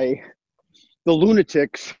by the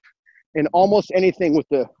lunatics in almost anything with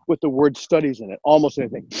the word studies in it. Almost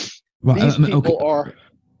anything. These people are.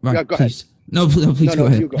 Right, yeah, go ahead. No, please go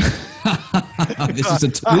ahead. You go. This is a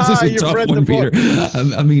tough one, Peter.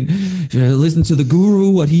 I mean, should I listen to the guru,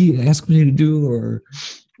 what he asked me to do, or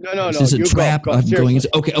no? This is a trap. I'm going into.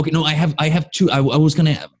 Okay. No, I have two. I want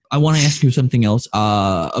to ask you something else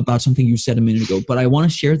about something you said a minute ago, but I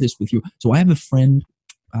want to share this with you. So I have a friend.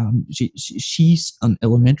 She's an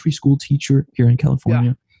elementary school teacher here in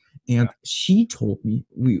California, and she told me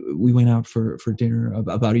we went out for dinner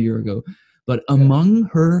about a year ago. But among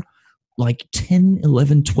her, like 10,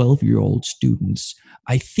 11, 12-year-old students,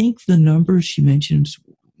 I think the number she mentioned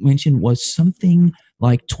was something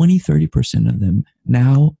like 20, 30% of them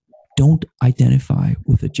now don't identify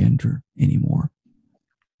with a gender anymore.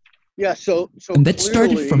 Yeah, so and that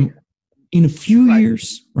started from in a few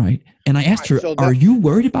years, right? And I asked her, so "Are you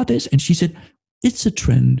worried about this?" And she said, "It's a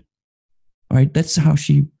trend." Right? That's how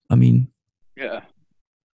she. I mean, yeah.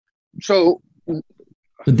 So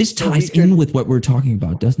but this ties in with what we're talking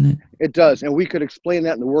about, doesn't it? It does, and we could explain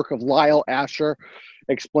that in the work of Lyle Asher.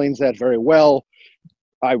 Explains that very well.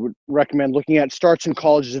 I would recommend looking at starts in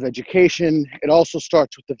colleges of education. It also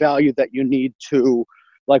starts with the value that you need to,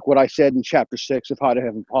 like what I said in chapter 6 of How to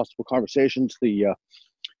Have Impossible Conversations. I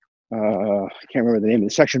can't remember the name of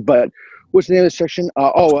the section, but what's the name of the section?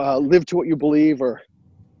 Live to what you believe, or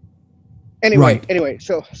anyway. Right. Anyway,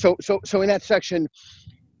 so in that section,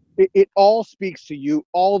 it all speaks to you.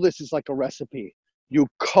 All this is like a recipe. You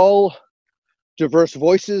cull diverse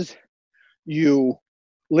voices. You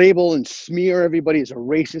label and smear everybody as a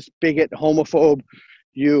racist, bigot, homophobe.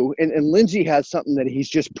 And Lindsay has something that he's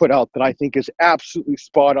just put out that I think is absolutely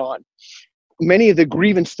spot on. Many of the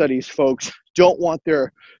grievance studies folks don't want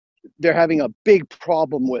they're having a big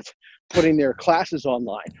problem with putting their classes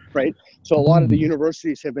online, right? So a lot of the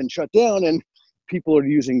universities have been shut down and people are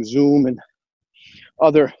using Zoom and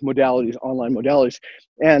other modalities, online modalities.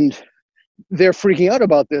 And they're freaking out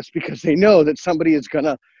about this because they know that somebody is going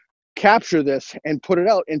to capture this and put it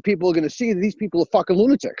out, and people are going to see these people are fucking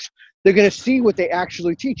lunatics. They're going to see what they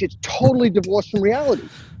actually teach. It's totally divorced from reality.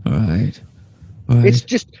 Right. It's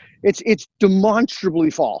just it's demonstrably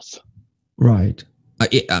false. Right. I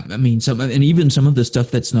mean, and even some of the stuff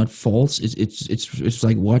that's not false. It's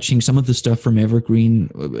like watching some of the stuff from Evergreen.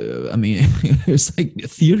 I mean, it's like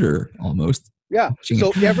theater almost. Yeah.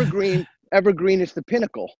 So Evergreen is the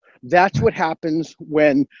pinnacle. That's what happens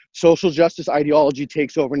when social justice ideology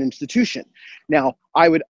takes over an institution. Now, I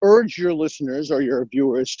would urge your listeners or your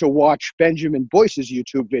viewers to watch Benjamin Boyce's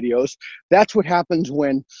YouTube videos. That's what happens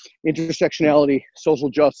when intersectionality,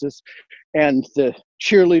 social justice, and the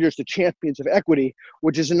cheerleaders, the champions of equity,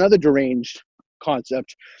 which is another deranged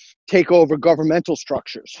concept, take over governmental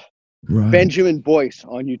structures. Right. Benjamin Boyce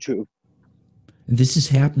on YouTube. This is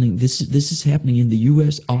happening. This is happening in the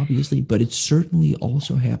U.S. obviously, but it's certainly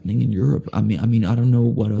also happening in Europe. I mean, I don't know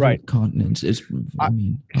what other continents is. I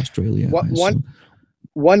mean, Australia.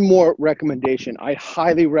 One more recommendation. I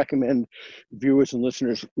highly recommend viewers and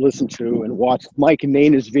listeners listen to and watch Mike and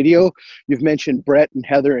Naina's video. You've mentioned Brett and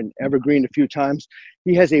Heather and Evergreen a few times.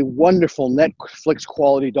 He has a wonderful Netflix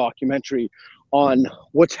quality documentary on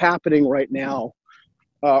what's happening right now.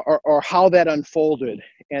 Or how that unfolded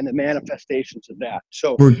and the manifestations of that.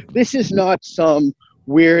 So this is not some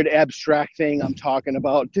weird abstract thing I'm talking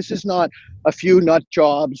about. This is not a few nut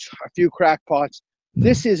jobs, a few crackpots.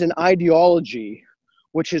 This is an ideology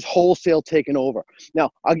which is wholesale taken over.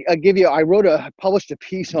 Now, I published a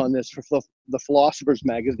piece on this for the Philosophers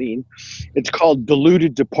magazine. It's called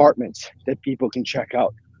Deluded Departments that people can check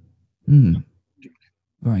out.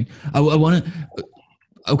 Right. I want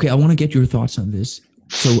to get your thoughts on this.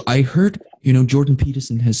 So I heard, Jordan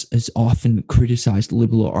Peterson has often criticized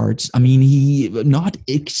liberal arts. I mean, he not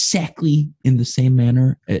exactly in the same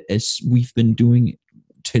manner as we've been doing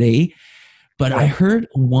today, but I heard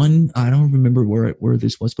I don't remember where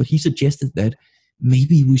this was, but he suggested that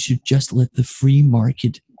maybe we should just let the free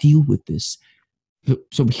market deal with this.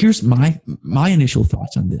 So here's my initial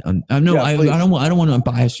thoughts on this. I don't want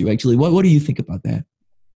to bias you actually. What do you think about that?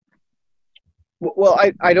 Well,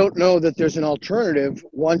 I don't know that there's an alternative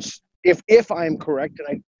if I'm correct,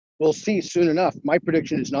 and we'll see soon enough. My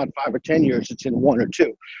prediction is not 5 or 10 years; it's in 1 or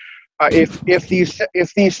 2. If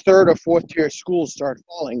these third or fourth tier schools start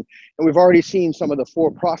falling, and we've already seen some of the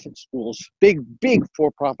for-profit schools, big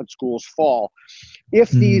for-profit schools fall. If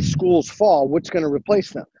these schools fall, what's going to replace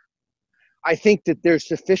them? I think that there's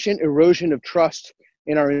sufficient erosion of trust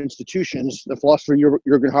in our institutions. The philosopher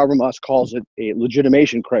Jürgen Habermas calls it a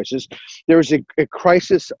legitimation crisis. There's a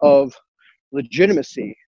crisis of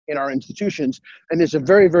legitimacy in our institutions, and there's a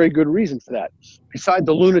very, very good reason for that. Beside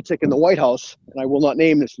the lunatic in the White House, and I will not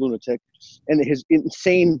name this lunatic, and his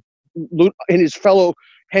his fellow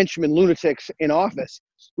henchmen lunatics in office,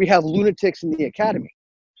 we have lunatics in the academy.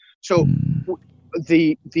 So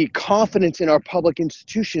the confidence in our public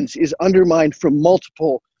institutions is undermined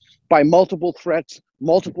by multiple threats,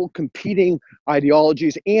 multiple competing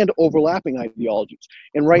ideologies, and overlapping ideologies.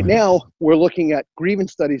 And right now, we're looking at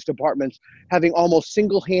grievance studies departments having almost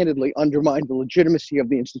single-handedly undermined the legitimacy of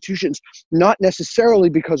the institutions, not necessarily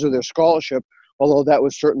because of their scholarship, although that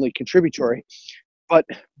was certainly contributory, but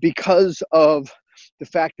because of the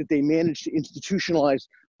fact that they managed to institutionalize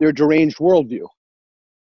their deranged worldview.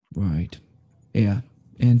 Right. Yeah.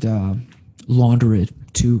 And launder it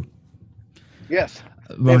too. Yes.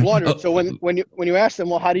 They've Right. wandered. So when you ask them,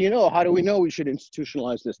 well, how do you know? How do we know we should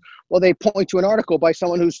institutionalize this? Well, they point to an article by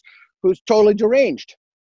someone who's totally deranged.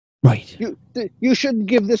 Right. You shouldn't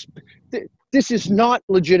give this. This is not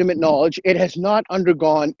legitimate knowledge. It has not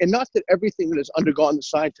undergone, and not that everything that has undergone the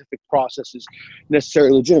scientific process is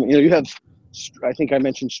necessarily legitimate. You have, I think I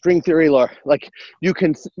mentioned string theory, like you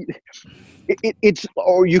can, it's,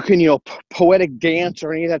 or you can, poetic dance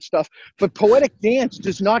or any of that stuff. But poetic dance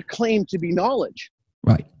does not claim to be knowledge.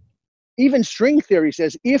 Right. Even string theory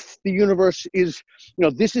says if the universe is,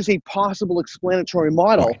 this is a possible explanatory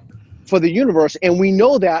model Right. for the universe, and we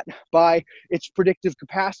know that by its predictive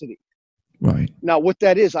capacity. Right. Now, what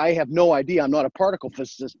that is, I have no idea. I'm not a particle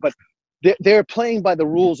physicist, but they're playing by the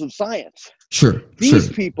rules of science. Sure. These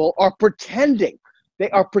people are pretending. They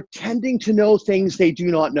are pretending to know things they do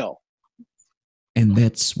not know. And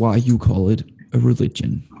that's why you call it a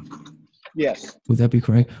religion. Yes. Would that be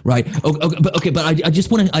correct? Right. Okay. But I just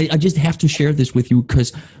want to. I just have to share this with you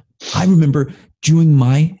because I remember during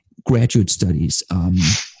my graduate studies.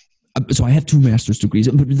 So I have 2 master's degrees.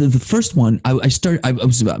 The first one, I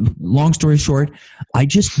was, long story short, I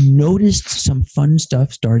just noticed some fun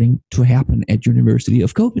stuff starting to happen at University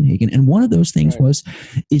of Copenhagen. And one of those things was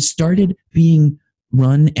it started being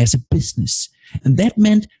run as a business. And that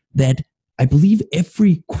meant that I believe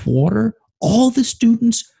every quarter, all the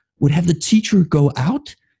students would have the teacher go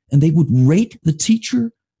out and they would rate the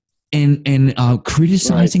teacher, and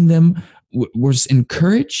criticizing them was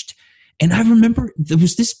encouraged. And I remember there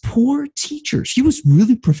was this poor teacher. She was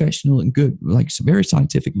really professional and good, like very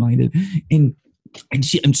scientific minded. And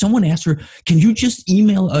someone asked her, "Can you just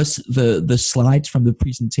email us the slides from the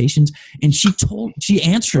presentations?" And she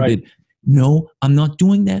answered it, "No, I'm not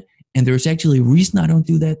doing that. And there's actually a reason I don't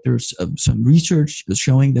do that. There's some research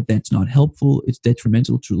showing that that's not helpful. It's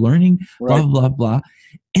detrimental to learning, blah, blah, blah."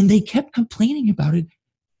 And they kept complaining about it.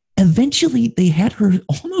 Eventually, they had her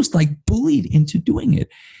almost like bullied into doing it,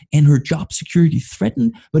 and her job security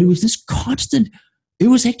threatened. But it was this constant. It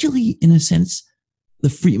was actually, in a sense, the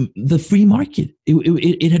free market.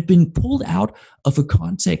 It had been pulled out of a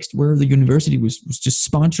context where the university was just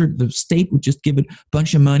sponsored. The state would just give it a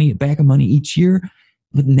bunch of money, a bag of money each year.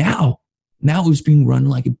 But now it was being run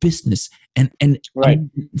like a business. And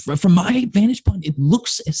from my vantage point, it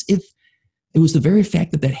looks as if it was the very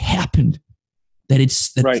fact that happened that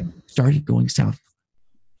started going south.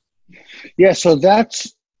 Yeah, so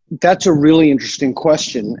that's a really interesting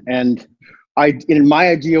question. And in my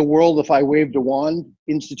ideal world, if I waved a wand,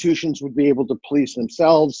 institutions would be able to police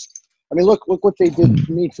themselves. I mean, look what they did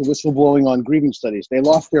to me for whistleblowing on grieving studies. They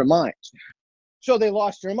lost their minds. So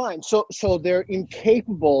they're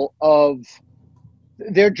incapable of,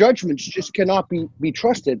 their judgments just cannot be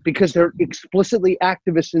trusted because they're explicitly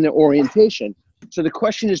activist in their orientation. So the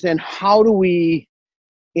question is then, how do we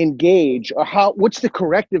engage, or what's the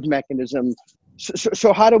corrective mechanism?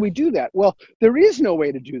 So how do we do that? Well, there is no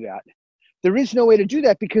way to do that. There is no way to do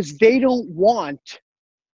that because they don't want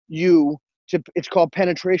you to, it's called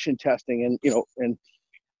penetration testing. And,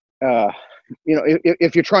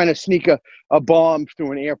 if you're trying to sneak a bomb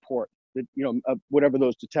through an airport, whatever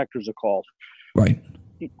those detectors are called. Right.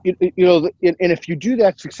 And if you do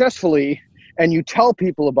that successfully and you tell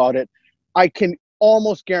people about it, I can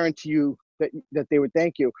almost guarantee you that they would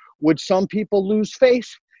thank you. Would some people lose face?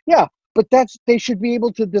 Yeah, but they should be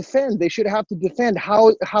able to defend. They should have to defend how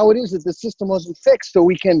it is that the system wasn't fixed, so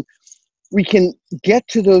we can get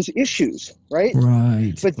to those issues, right?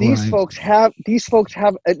 Right. But these folks have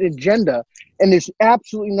an agenda, and there's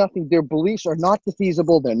absolutely nothing. Their beliefs are not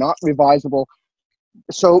defeasible. They're not revisable.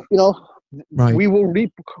 So we will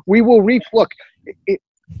reap. Look,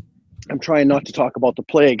 I'm trying not to talk about the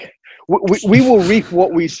plague. We will reap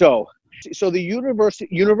what we sow. So the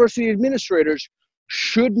university administrators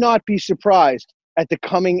should not be surprised at the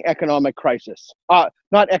coming economic crisis.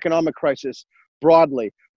 Not economic crisis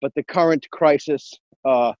broadly, but the current crisis,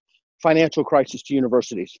 financial crisis to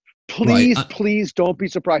universities. Please don't be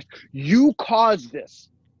surprised. You caused this.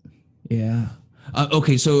 Yeah.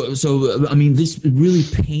 Okay. So I mean, this really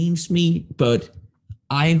pains me, but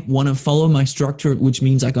I want to follow my structure, which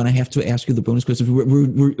means I'm gonna have to ask you the bonus questions.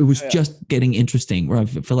 It was just getting interesting. Where I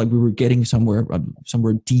felt like we were getting somewhere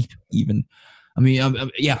deep, even. I mean,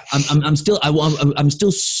 I'm still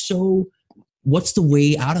so. What's the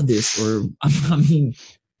way out of this? Or I mean,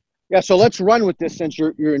 yeah. So let's run with this since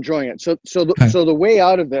you're enjoying it. So the way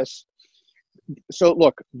out of this. So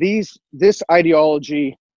look, this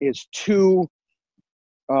ideology is too.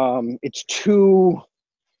 It's too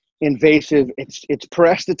invasive. It's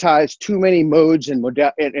parasitized too many modes and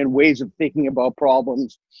ways of thinking about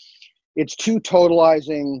problems. It's too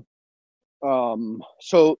totalizing.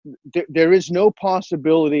 So there is no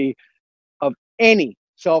possibility of any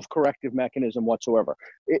self-corrective mechanism whatsoever.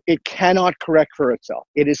 It cannot correct for itself.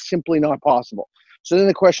 It is simply not possible. So then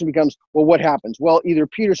the question becomes, well, what happens? Well, either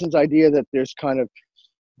Peterson's idea that there's kind of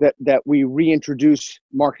that we reintroduce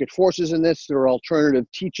market forces in this, or alternative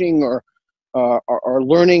teaching, or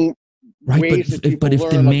learning ways that people but if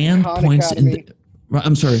learn, demand like points in,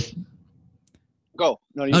 I'm sorry. Go.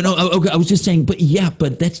 No, okay. I was just saying, but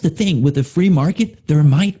that's the thing. With a free market, there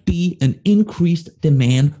might be an increased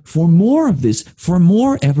demand for more of this, for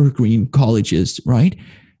more evergreen colleges, right?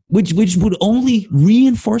 Which would only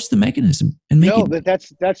reinforce the mechanism and make it.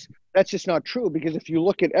 That's just not true, because if you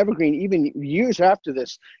look at evergreen, even years after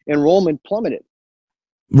this, enrollment plummeted.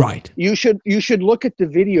 Right. You should look at the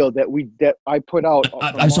video that I put out.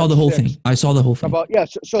 I saw the whole thing. I saw the whole thing. About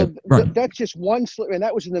that's just one slip, and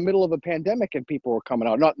that was in the middle of a pandemic, and people were coming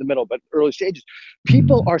out. Not in the middle, but early stages.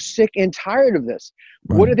 People are sick and tired of this.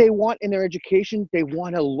 Right. What do they want in their education? They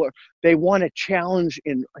want to learn. They want a challenge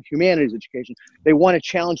in humanities education. They want to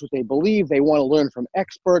challenge what they believe. They want to learn from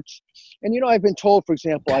experts. And I've been told, for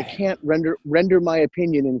example, I can't render my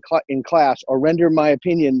opinion in class, or render my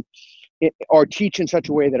opinion, or teach in such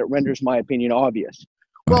a way that it renders my opinion obvious.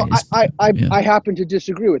 Well, I happen to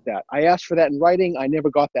disagree with that. I asked for that in writing. I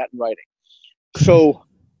never got that in writing. So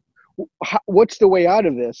what's the way out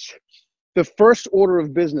of this? The first order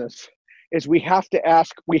of business is we have to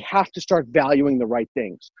start valuing the right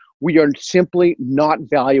things. We are simply not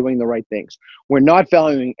valuing the right things. We're not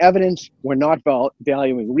valuing evidence. We're not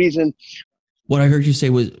valuing reason. What I heard you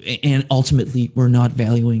say was, and ultimately, we're not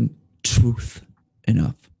valuing truth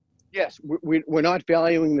enough. Yes, we're not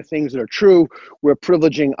valuing the things that are true. We're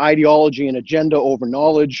privileging ideology and agenda over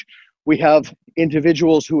knowledge. We have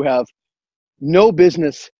individuals who have no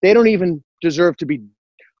business. They don't even deserve to be.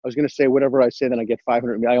 I was going to say whatever I say, then I get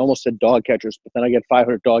 500. I almost said dog catchers, but then I get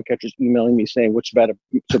 500 dog catchers emailing me saying what's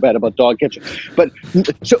so bad about dog catching. But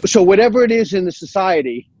so whatever it is in the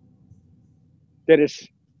society that is,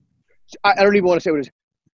 I don't even want to say what it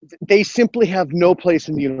is. They simply have no place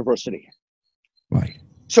in the university. Right.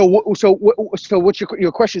 So what's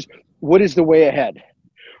your question is, what is the way ahead?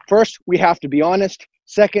 First, we have to be honest.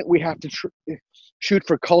 Second, we have to shoot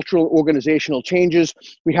for cultural organizational changes.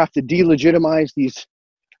 We have to delegitimize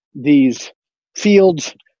these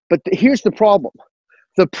fields. But here's the problem.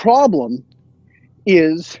 The problem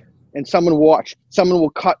is, and someone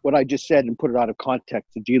will cut what I just said and put it out of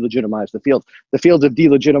context to delegitimize the fields. The fields have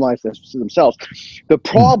delegitimized themselves. The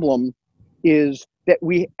problem is that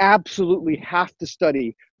we absolutely have to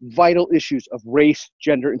study vital issues of race,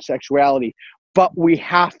 gender, and sexuality, but we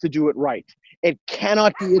have to do it right. It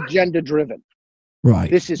cannot be agenda-driven.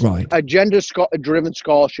 Right. This is agenda-driven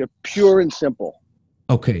scholarship, pure and simple.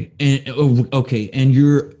 Okay. And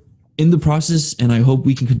you're in the process, and I hope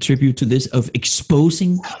we can contribute to this, of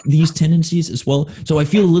exposing these tendencies as well. So I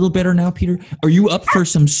feel a little better now, Peter. Are you up for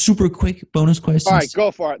some super quick bonus questions? All right, go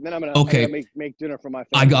for it. And then I'm gonna make dinner for my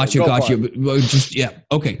family. I got you.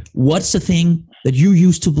 Okay. What's the thing that you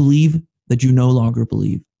used to believe that you no longer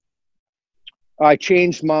believe? I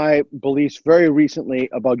changed my beliefs very recently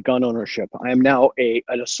about gun ownership. I am now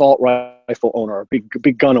an assault rifle owner, a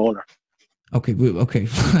big gun owner. Okay.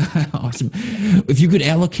 Awesome. If you could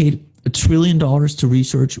allocate $1 trillion to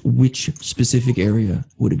research, which specific area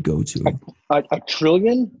would it go to? A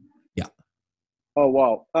trillion? Yeah. Oh,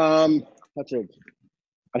 wow. I'd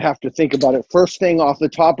have to think about it. First thing off the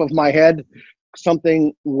top of my head,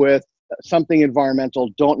 something environmental.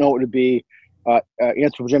 Don't know what it would be.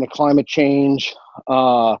 Anthropogenic climate change,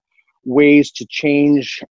 ways to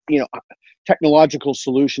change, technological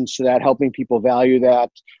solutions to that, helping people value that.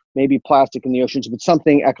 Maybe plastic in the oceans, but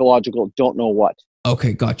something ecological. Don't know what.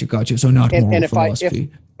 Okay, gotcha. So not moral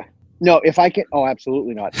philosophy. If I can,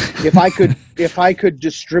 absolutely not. If I could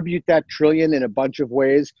distribute that trillion in a bunch of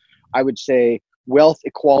ways, I would say wealth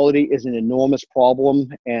equality is an enormous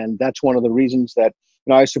problem, and that's one of the reasons that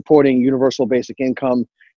I was supporting universal basic income,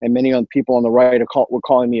 and many people on the right were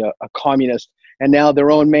calling me a communist, and now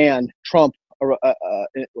their own man, Trump.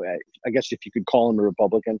 I guess if you could call him a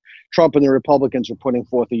Republican, Trump and the Republicans are putting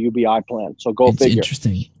forth a UBI plan. So it's figure.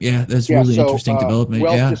 Interesting. Yeah, that's really interesting development.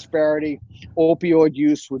 Wealth disparity, opioid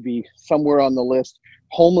use would be somewhere on the list.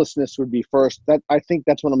 Homelessness would be first. I think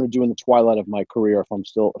that's what I'm going to do in the twilight of my career if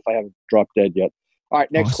I haven't dropped dead yet. All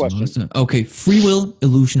right, next question. Awesome. Okay, free will,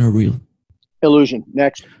 illusion, or real? Illusion.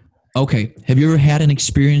 Next. Okay, have you ever had an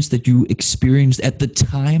experience that you experienced at the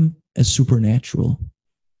time as supernatural?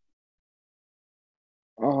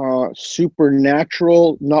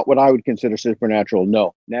 Supernatural, not what I would consider supernatural.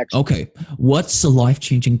 No. Next. Okay. What's a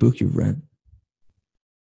life-changing book you've read?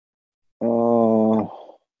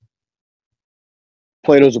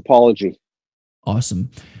 Plato's Apology. Awesome.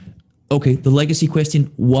 Okay, the legacy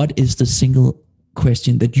question. What is the single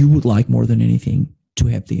question that you would like more than anything to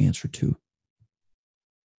have the answer to?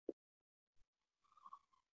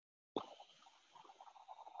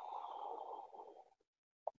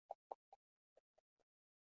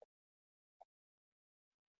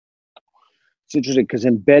 It's interesting because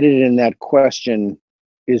embedded in that question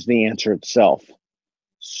is the answer itself.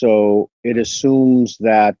 So it assumes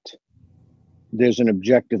that there's an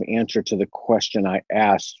objective answer to the question I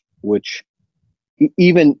asked, which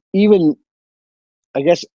even I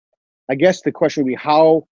guess the question would be,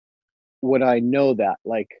 how would I know that?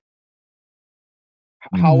 Like,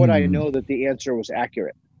 how would I know that the answer was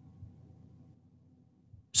accurate?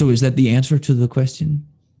 So is that the answer to the question?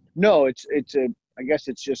 No, I guess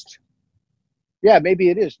it's just, yeah, maybe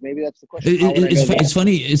it is. Maybe that's the question. It's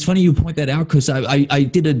funny you point that out, because I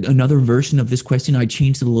did another version of this question. I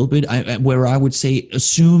changed it a little bit, where I would say,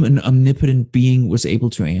 assume an omnipotent being was able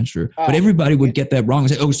to answer. But everybody would get that wrong and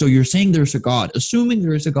say, oh, so you're saying there's a God, assuming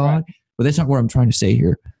there is a God. Right. But that's not what I'm trying to say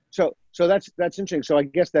here. So that's interesting. So I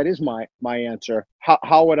guess that is my answer.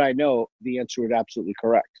 How would I know? The answer would absolutely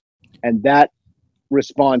correct. And that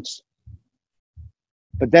response,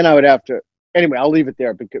 but then I would have to, anyway, I'll leave it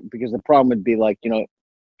there, because the problem would be, like,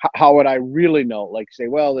 how would I really know? Like, say,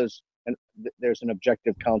 well, there's an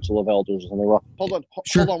objective council of elders or something. Well, hold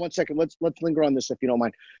on 1 second. Let's linger on this, if you don't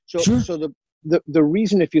mind. So the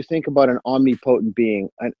reason, if you think about an omnipotent being,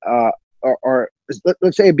 or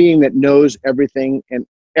let's say a being that knows everything and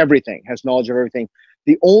everything, has knowledge of everything,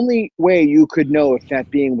 the only way you could know if that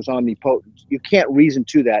being was omnipotent, you can't reason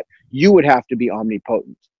to that. You would have to be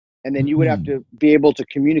omnipotent. And then you would have to be able to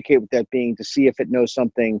communicate with that being to see if it knows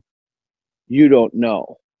something you don't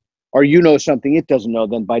know, or you know something it doesn't know.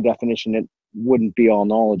 Then by definition, it wouldn't be all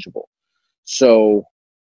knowledgeable. So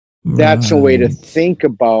that's a way to think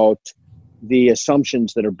about the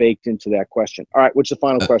assumptions that are baked into that question. All right, what's the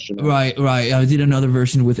final question? Right. I did another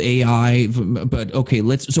version with AI, but okay,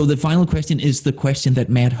 so the final question is the question that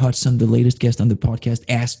Matt Hudson, the latest guest on the podcast,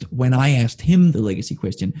 asked when I asked him the legacy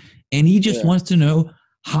question. And he just wants to know,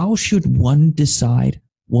 how should one decide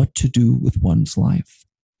what to do with one's life?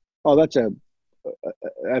 Oh, that's a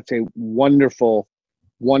wonderful,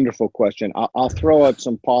 wonderful question. I'll throw out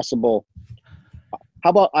some possible. How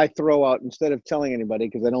about I throw out, instead of telling anybody,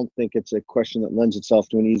 because I don't think it's a question that lends itself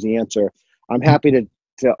to an easy answer, I'm happy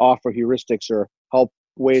to offer heuristics or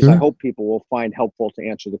ways I hope people will find helpful to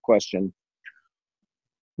answer the question.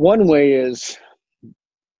 One way is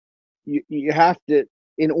you have to,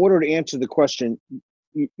 in order to answer the question,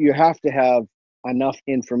 you have to have enough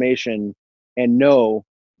information and know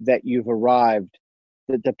that you've arrived,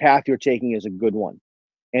 that the path you're taking is a good one.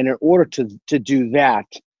 And in order to do that,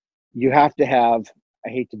 you have to have, I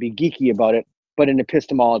hate to be geeky about it, but an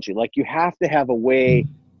epistemology. Like, you have to have a way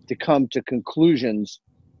to come to conclusions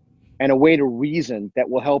and a way to reason that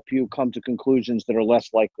will help you come to conclusions that are less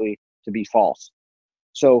likely to be false.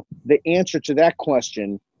 So the answer to that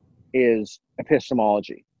question is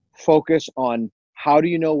epistemology. Focus on, how do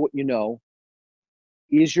you know what you know?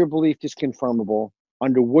 Is your belief disconfirmable?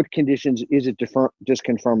 Under what conditions is it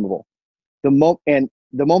disconfirmable? The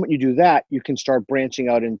moment you do that, you can start branching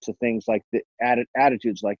out into things like the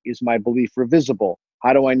attitudes, like, is my belief revisible?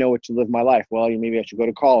 How do I know what to live my life? Well, maybe I should go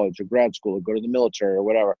to college or grad school or go to the military or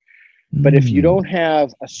whatever. But if you don't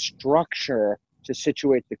have a structure to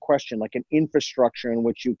situate the question, like an infrastructure in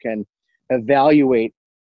which you can evaluate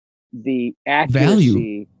the accuracy.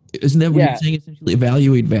 Value. Isn't that what you're saying, essentially?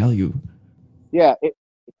 Evaluate value. Yeah.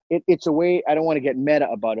 It's a way, I don't want to get meta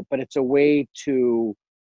about it, but it's a way to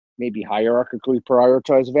maybe hierarchically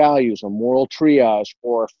prioritize values, or moral triage,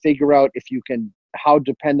 or figure out how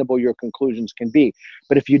dependable your conclusions can be.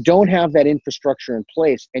 But if you don't have that infrastructure in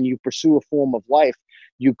place and you pursue a form of life,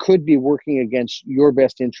 you could be working against your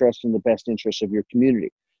best interest and the best interest of your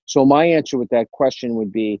community. So my answer with that question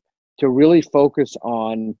would be to really focus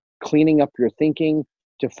on cleaning up your thinking,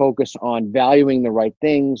 to focus on valuing the right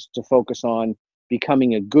things, to focus on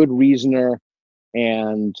becoming a good reasoner.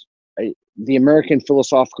 And the American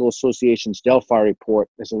Philosophical Association's Delphi report,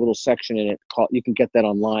 there's a little section in it called, you can get that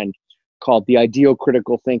online, called The Ideal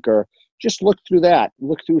Critical Thinker. Just look through that.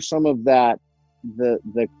 Look through some of that,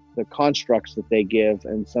 the constructs that they give,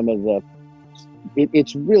 and some of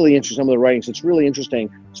it's really interesting, some of the writings. It's really interesting.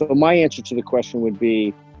 So my answer to the question would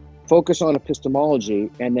be, focus on epistemology,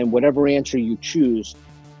 and then whatever answer you choose,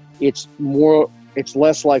 it's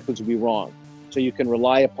less likely to be wrong. So you can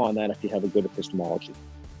rely upon that if you have a good epistemology.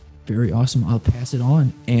 Very awesome. I'll pass it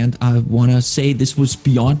on. And I want to say this was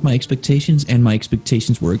beyond my expectations, and my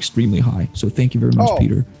expectations were extremely high. So thank you very much,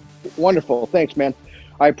 Peter. Wonderful. Thanks, man.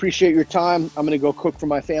 I appreciate your time. I'm going to go cook for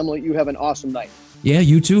my family. You have an awesome night. Yeah,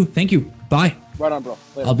 you too. Thank you. Bye. Right on, bro.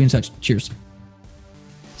 Later. I'll be in touch. Cheers.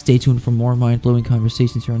 Stay tuned for more mind-blowing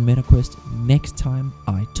conversations here on MetaQuest. Next time,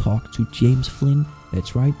 I talk to James Flynn.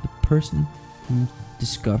 That's right, the person who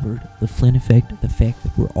discovered the Flynn effect, the fact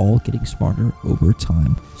that we're all getting smarter over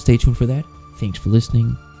time. Stay tuned for that. Thanks for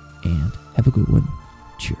listening, and have a good one.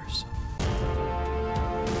 Cheers.